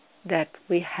that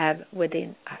we have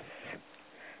within us.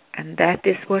 And that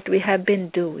is what we have been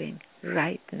doing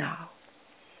right now.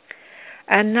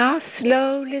 And now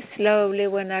slowly, slowly,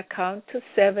 when I count to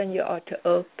 7, you are to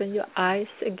open your eyes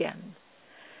again.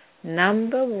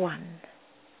 Number 1.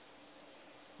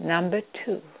 Number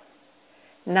 2.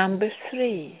 Number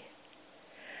 3.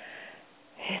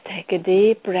 You take a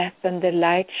deep breath and the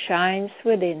light shines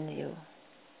within you.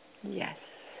 Yes,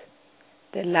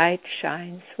 the light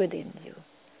shines within you.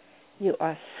 You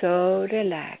are so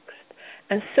relaxed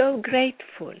and so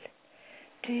grateful.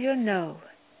 Do you know,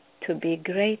 to be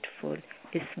grateful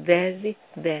is very,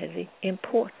 very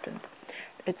important.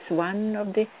 It's one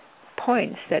of the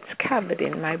points that's covered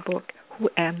in my book, Who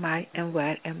Am I and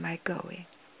Where Am I Going?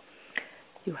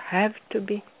 You have to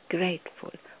be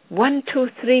grateful. 1, 2,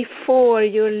 3, 4,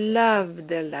 you love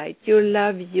the light. You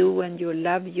love you and you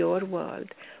love your world.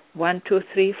 1, 2,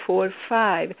 3, 4,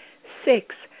 5,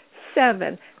 6,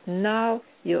 7. Now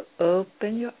you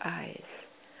open your eyes.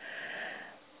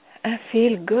 and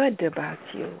feel good about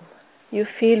you. You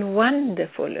feel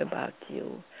wonderful about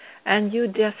you. And you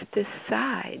just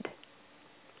decide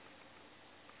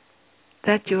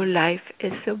that your life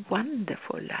is a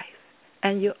wonderful life.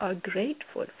 And you are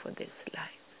grateful for this life.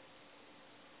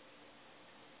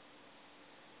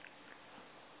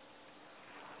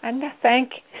 And I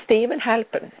thank Stephen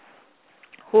Halpern,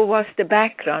 who was the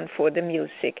background for the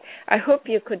music. I hope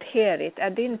you could hear it. I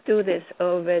didn't do this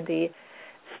over the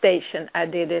station. I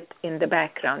did it in the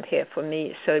background here for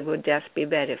me, so it would just be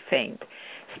very faint.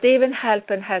 Stephen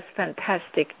Halpern has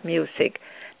fantastic music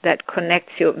that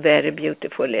connects you very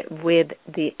beautifully with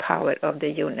the power of the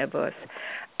universe.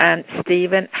 And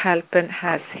Stephen Halpern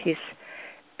has his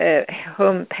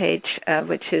homepage,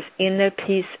 which is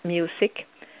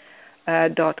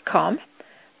innerpeacemusic.com,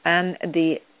 and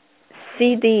the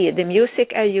CD, the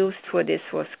music I used for this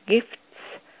was Gifts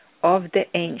of the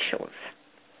Angels.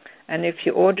 And if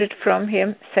you ordered from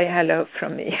him, say hello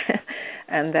from me,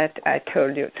 and that I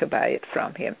told you to buy it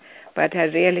from him. But I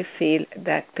really feel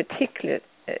that particular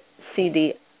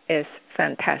CD is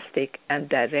fantastic and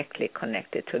directly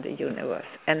connected to the universe,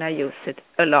 and I use it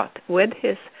a lot with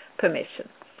his permission.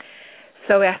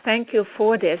 So I thank you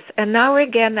for this. And now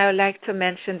again, I would like to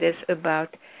mention this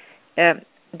about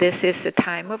this is the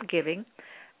time of giving,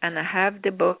 and I have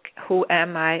the book, Who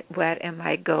Am I, Where Am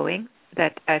I Going,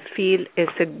 that I feel is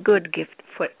a good gift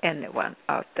for anyone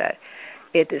out there.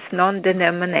 It is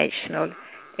non-denominational.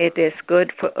 It is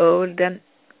good for old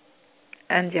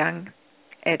and young.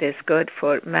 It is good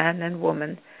for man and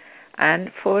woman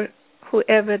and for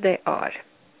whoever they are.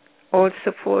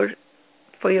 Also for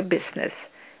your business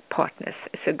partners.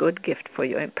 It's a good gift for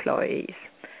your employees.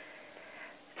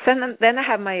 So then I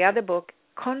have my other book,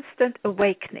 Constant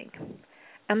Awakening.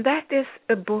 And that is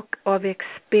a book of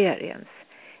experience.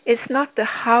 It's not the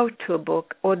how-to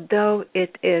book, although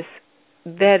it is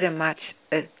very much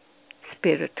a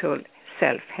spiritual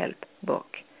self-help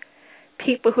book.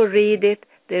 People who read it,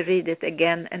 they read it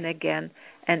again and again,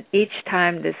 and each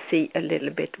time they see a little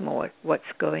bit more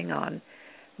what's going on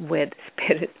with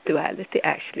spirituality,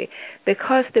 actually.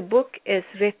 Because the book is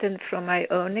written from my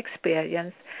own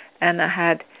experience, and I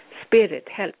had Spirit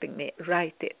helping me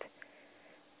write it.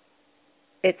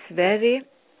 It's very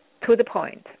to the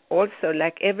point. Also,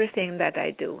 like everything that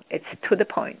I do, it's to the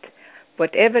point.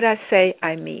 Whatever I say,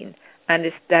 I mean, and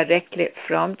it's directly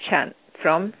from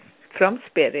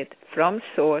Spirit, from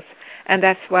Source, and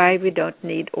that's why we don't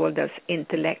need all those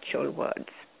intellectual words.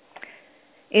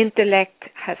 Intellect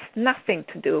has nothing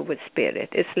to do with Spirit.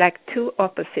 It's like two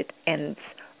opposite ends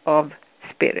of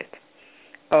Spirit,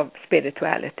 of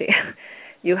spirituality.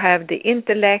 You have the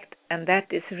intellect, and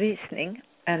that is reasoning,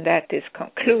 and that is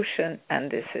conclusion,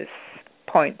 and this is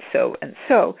point so and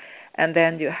so. And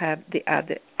then you have the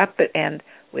other upper end,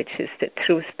 which is the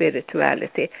true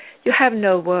spirituality. You have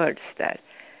no words there.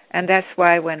 And that's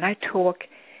why when I talk,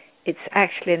 it's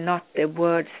actually not the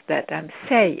words that I'm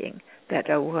saying that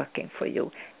are working for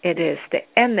you. It is the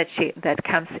energy that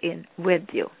comes in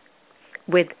with you,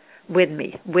 with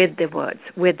me, with the words,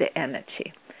 with the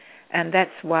energy. And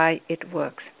that's why it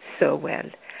works so well.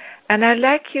 And I'd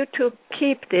like you to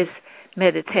keep this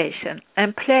meditation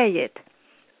and play it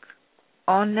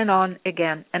on and on,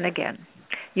 again and again.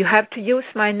 You have to use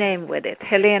my name with it,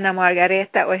 Helena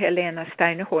Margareta or Helena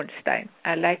Steiner-Hornsteyn.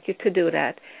 I'd like you to do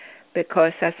that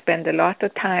because I spend a lot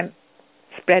of time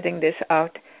spreading this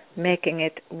out, making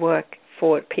it work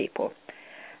for people.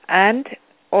 And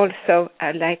also,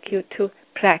 I'd like you to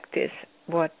practice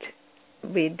what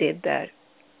we did there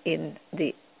in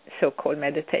the so-called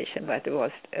meditation, but it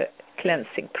was a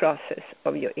cleansing process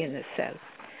of your inner self.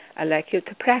 I'd like you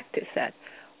to practice that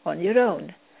on your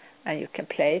own, and you can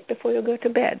play it before you go to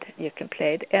bed. You can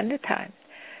play it any time.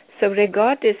 So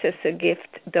regard this as a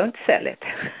gift. Don't sell it.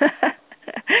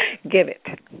 Give it.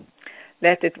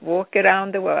 Let it walk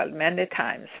around the world many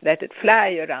times. Let it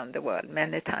fly around the world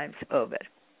many times over.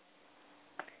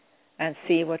 And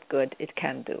see what good it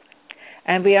can do.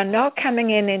 And we are now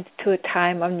coming into a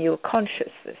time of new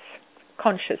consciousness,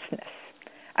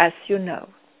 as you know.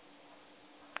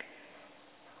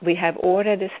 We have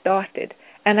already started.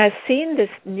 And I've seen this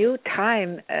new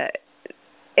time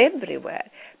everywhere,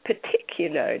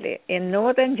 particularly in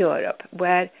Northern Europe,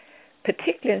 where,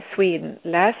 particularly in Sweden,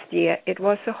 last year it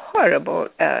was a horrible,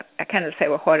 I cannot say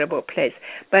a horrible place,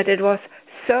 but it was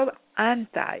so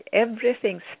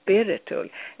everything spiritual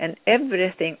and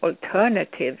everything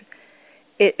alternative.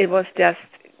 It was just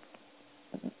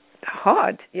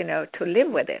hard, to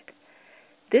live with it.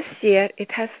 This year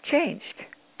it has changed.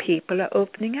 People are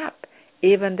opening up.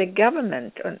 Even the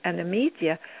government and the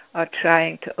media are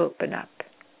trying to open up.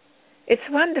 It's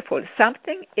wonderful.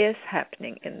 Something is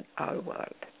happening in our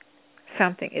world.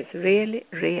 Something is really,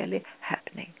 really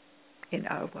happening in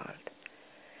our world.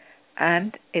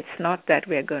 And it's not that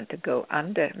we're going to go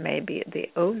under maybe the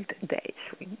old days.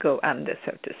 We go under,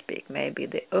 so to speak. Maybe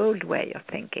the old way of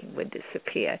thinking will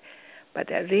disappear.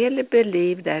 But I really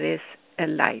believe there is a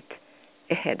light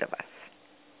ahead of us.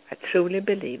 I truly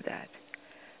believe that.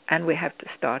 And we have to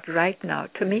start right now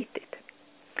to meet it.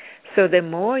 So the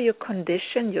more you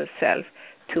condition yourself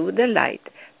to the light,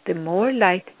 the more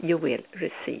light you will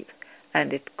receive.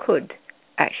 And it could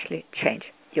actually change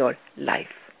your life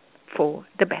for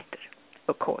the better.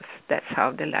 Of course, that's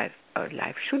how our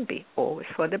life should be, always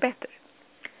for the better.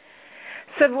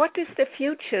 So what is the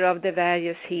future of the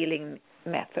various healing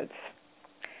methods?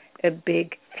 A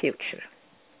big future.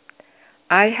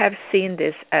 I have seen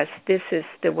this as this is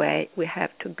the way we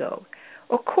have to go.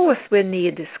 Of course, we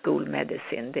need the school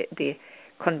medicine, the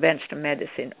conventional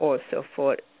medicine also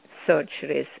for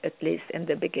surgeries, at least in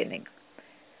the beginning,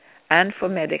 and for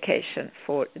medication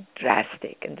for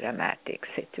drastic and dramatic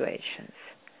situations.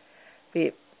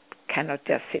 We cannot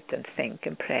just sit and think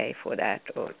and pray for that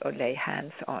or lay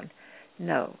hands on.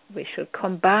 No, we should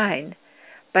combine.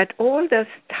 But all those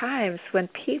times when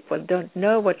people don't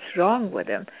know what's wrong with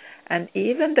them, and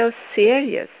even those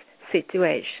serious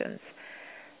situations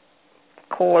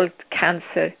called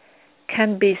cancer,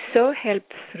 can be so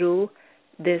helped through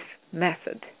this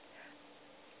method.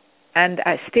 And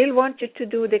I still want you to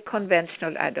do the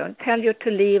conventional. I don't tell you to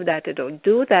leave that at all.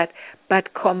 Do that,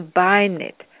 but combine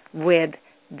it with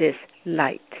this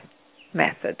light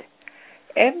method.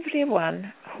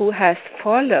 Everyone who has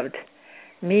followed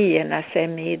me, and I say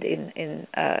me in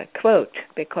quote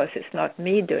because it's not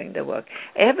me doing the work,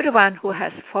 everyone who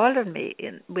has followed me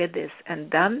with this and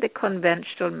done the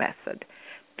conventional method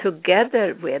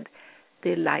together with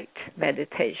the light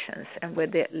meditations and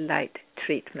with the light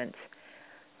treatments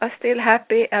are still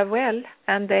happy and well,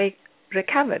 and they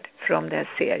recovered from their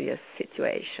serious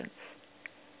situations.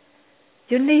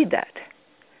 You need that,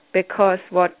 because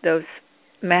what those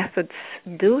methods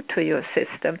do to your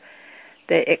system,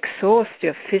 they exhaust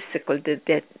your physical,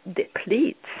 they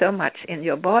deplete so much in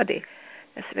your body.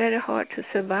 It's very hard to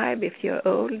survive if you're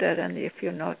older and if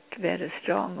you're not very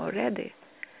strong already.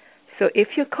 So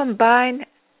if you combine,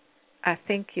 I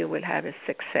think you will have a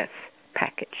success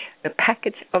package, a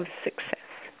package of success.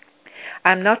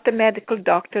 I'm not a medical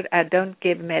doctor. I don't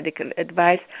give medical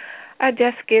advice. I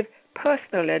just give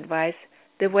personal advice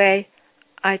the way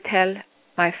I tell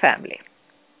my family.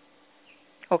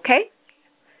 Okay?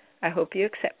 I hope you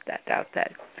accept that out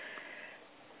there.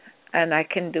 And I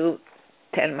can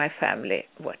tell my family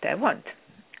what I want.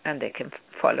 And they can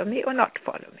follow me or not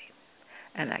follow me.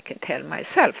 And I can tell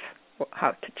myself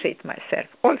how to treat myself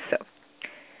also.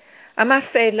 I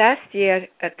must say, last year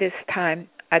at this time,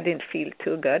 I didn't feel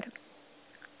too good.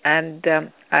 And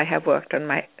I have worked on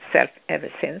myself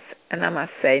ever since. And I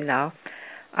must say now,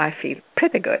 I feel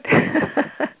pretty good.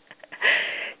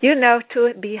 You know,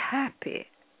 to be happy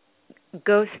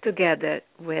goes together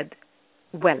with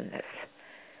wellness.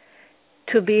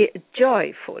 To be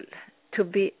joyful, to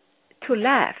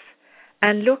laugh,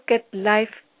 and look at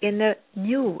life in a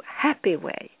new, happy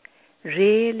way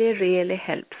really, really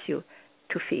helps you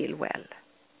to feel well.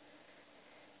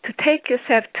 To take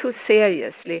yourself too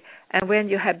seriously, and when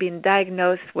you have been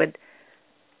diagnosed with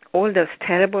all those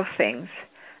terrible things,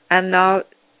 and now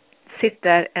sit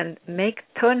there and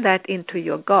turn that into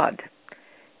your God,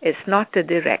 is not the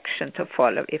direction to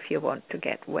follow if you want to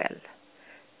get well.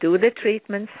 Do the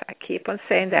treatments. I keep on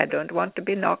saying that I don't want to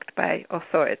be knocked by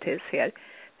authorities here.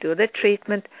 Do the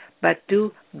treatment, but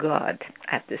do God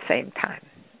at the same time.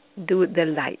 Do the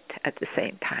light at the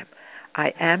same time.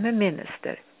 I am a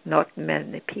minister. Not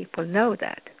many people know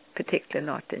that, particularly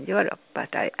not in Europe,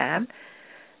 but I am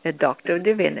a doctor of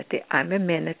divinity. I'm a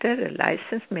minister, a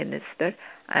licensed minister,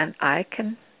 and I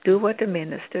can do what a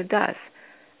minister does.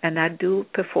 And I do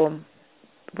perform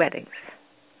weddings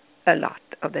a lot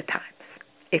of the times.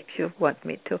 If you want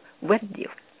me to wed you,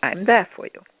 I'm there for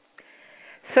you.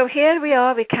 So here we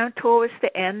are. We come towards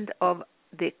the end of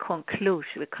the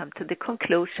conclusion. We come to the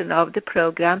conclusion of the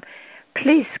program.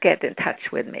 Please get in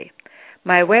touch with me.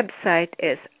 My website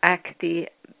is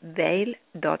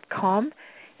activeveil.com.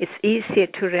 It's easier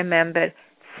to remember,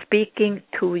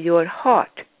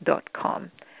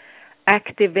 speakingtoyourheart.com.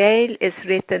 Activeveil is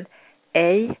written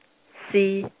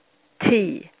A-C-T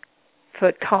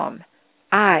for Tom,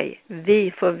 I,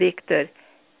 V for Victor,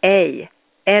 A,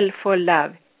 L for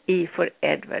love, E for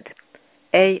Edward,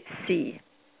 A-C,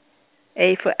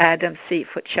 A for Adam, C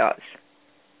for Charles.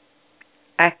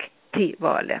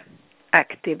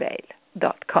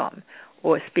 Activeveil.com.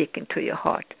 or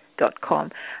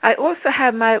speakingtoyourheart.com. I also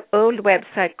have my old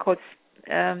website called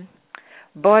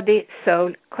Body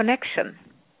Soul Connection.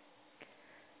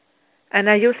 And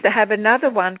I used to have another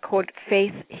one called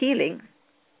Faith Healing,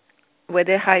 with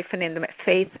a hyphen in the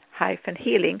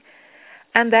faith-healing,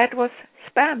 and that was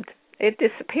spammed. It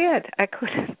disappeared. I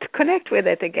couldn't connect with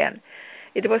it again.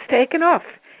 It was taken off.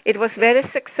 It was very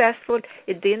successful.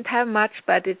 It didn't have much,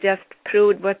 but it just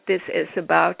proved what this is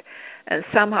about, and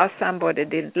somehow somebody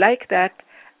didn't like that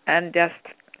and just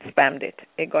spammed it.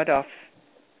 It got off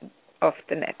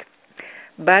the net.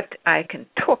 But I can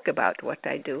talk about what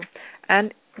I do,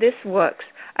 and this works.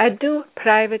 I do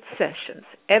private sessions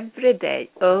every day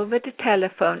over the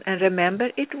telephone, and remember,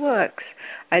 it works.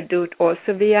 I do it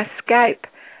also via Skype,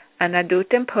 and I do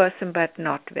it in person, but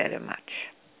not very much.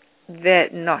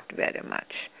 Not very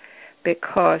much,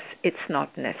 because it's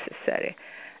not necessary.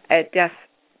 It just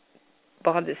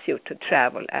bothers you to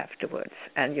travel afterwards,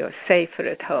 and you're safer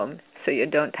at home, so you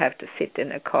don't have to sit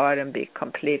in a car and be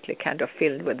completely kind of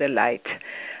filled with the light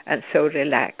and so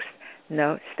relaxed.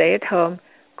 No, stay at home,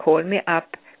 call me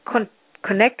up,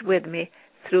 connect with me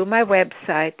through my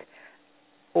website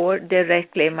or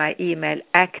directly my email,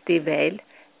 Activale,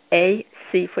 A,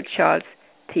 C for Charles,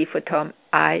 T for Tom,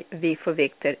 I, V for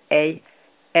Victor, A,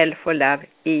 L for Love,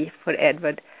 E for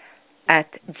Edward,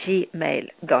 at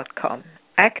gmail.com.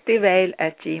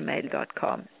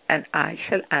 Activale@gmail.com, and I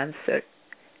shall answer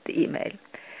the email.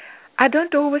 I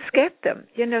don't always get them.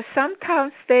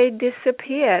 Sometimes they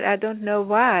disappear. I don't know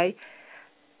why.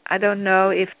 I don't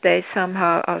know if they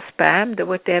somehow are spammed or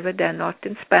whatever. They're not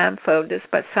in spam folders,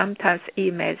 but sometimes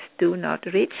emails do not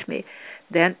reach me.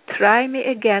 Then try me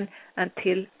again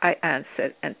until I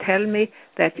answer, and tell me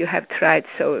that you have tried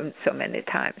so many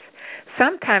times.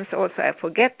 Sometimes also I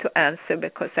forget to answer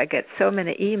because I get so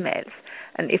many emails,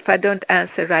 and if I don't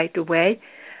answer right away,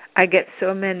 I get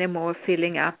so many more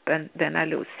filling up, and then I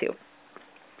lose you.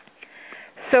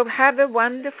 So have a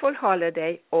wonderful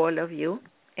holiday, all of you,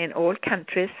 in all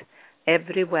countries,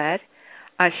 everywhere.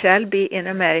 I shall be in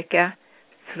America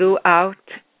throughout,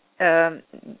 when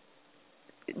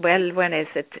is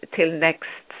it? Till next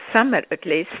summer at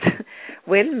least.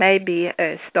 Will maybe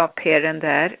stop here and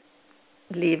there,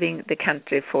 leaving the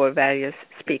country for various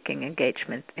speaking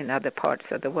engagement in other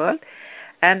parts of the world.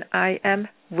 And I am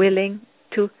willing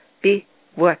to be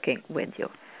working with you,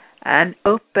 and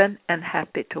open and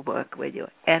happy to work with you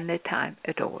anytime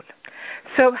at all.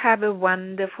 So have a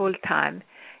wonderful time.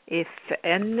 If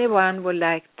anyone would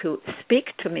like to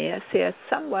speak to me, I see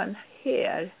someone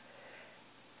here.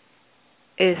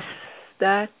 Is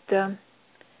that...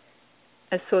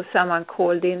 I saw someone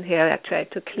called in here. I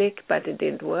tried to click, but it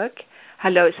didn't work.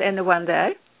 Hello, is anyone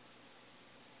there?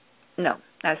 No,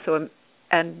 I saw,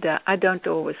 and I don't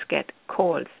always get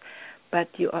calls,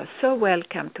 but you are so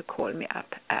welcome to call me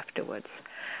up afterwards.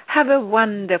 Have a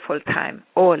wonderful time,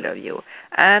 all of you,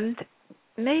 and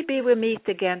maybe we meet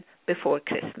again before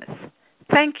Christmas.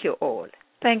 Thank you all.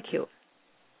 Thank you.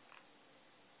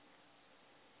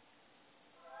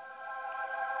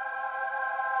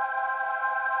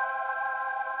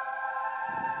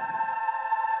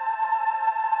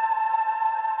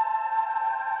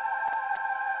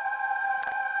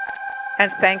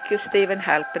 And thank you, Stephen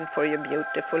Halpin, for your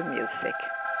beautiful music.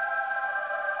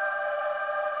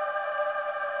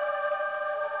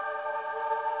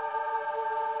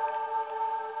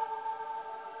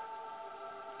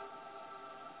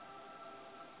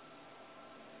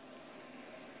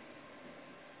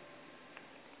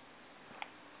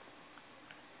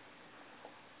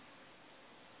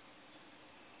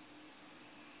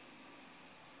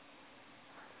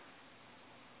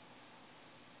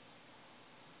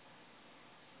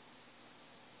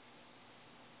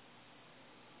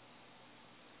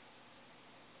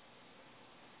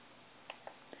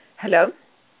 Hello?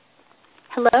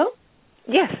 Hello?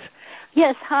 Yes.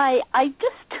 Yes, hi. I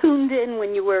just tuned in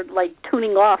when you were,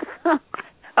 tuning off.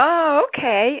 Oh,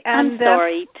 okay. And I'm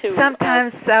sorry.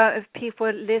 Sometimes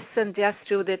people listen just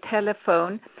through the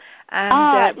telephone.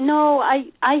 And, no,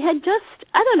 I had just,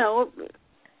 I don't know,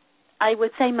 I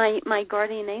would say my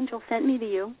guardian angel sent me to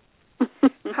you.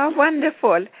 How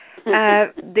wonderful.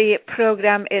 The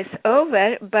program is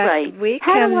over, but right. we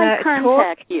How can do I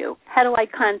contact talk. you? How do I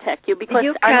contact you? Because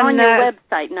on I'm on your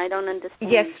website and I don't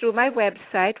understand. Yes, through my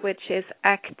website, which is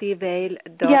Activale.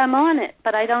 Yeah, I'm on it,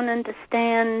 but I don't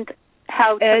understand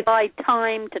how to buy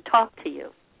time to talk to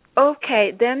you.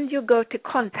 Okay, then you go to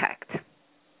contact.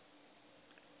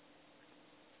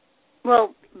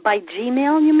 Well, by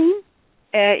Gmail, you mean?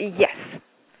 Yes.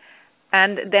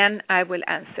 And then I will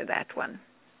answer that one.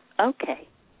 Okay.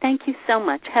 Thank you so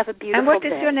much. Have a beautiful day. And what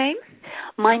is your name?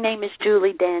 My name is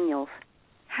Julie Daniels.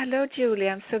 Hello, Julie.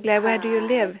 I'm so glad. Where do you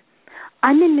live?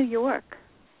 I'm in New York.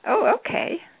 Oh,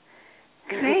 okay.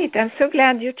 Great. I'm so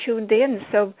glad you tuned in.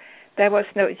 So there was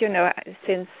no,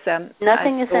 since...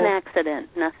 Nothing is an accident.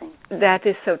 Nothing. That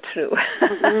is so true.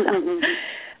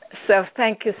 So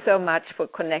thank you so much for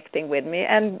connecting with me.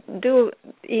 And do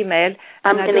email.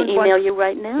 I'm going to email you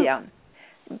right now. Yeah.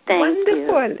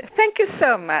 Wonderful. You. Thank you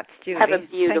so much, Julie. Have a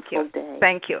beautiful day.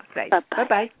 Thank you.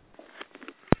 Bye-bye.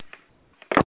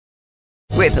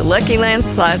 With the Lucky Land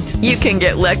Slots, you can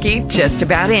get lucky just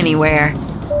about anywhere.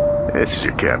 This is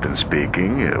your captain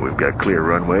speaking. We've got clear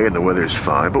runway and the weather's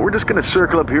fine, but we're just going to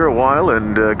circle up here a while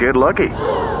and get lucky.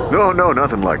 No,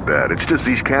 nothing like that. It's just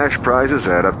these cash prizes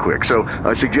add up quick. So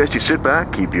I suggest you sit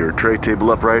back, keep your tray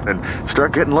table upright, and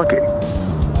start getting lucky.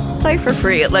 Play for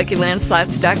free at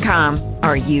LuckyLandSlots.com.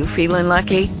 Are you feeling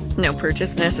lucky? No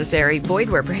purchase necessary. Void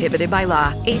where prohibited by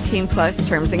law. 18+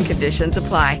 terms and conditions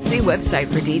apply. See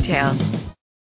website for details.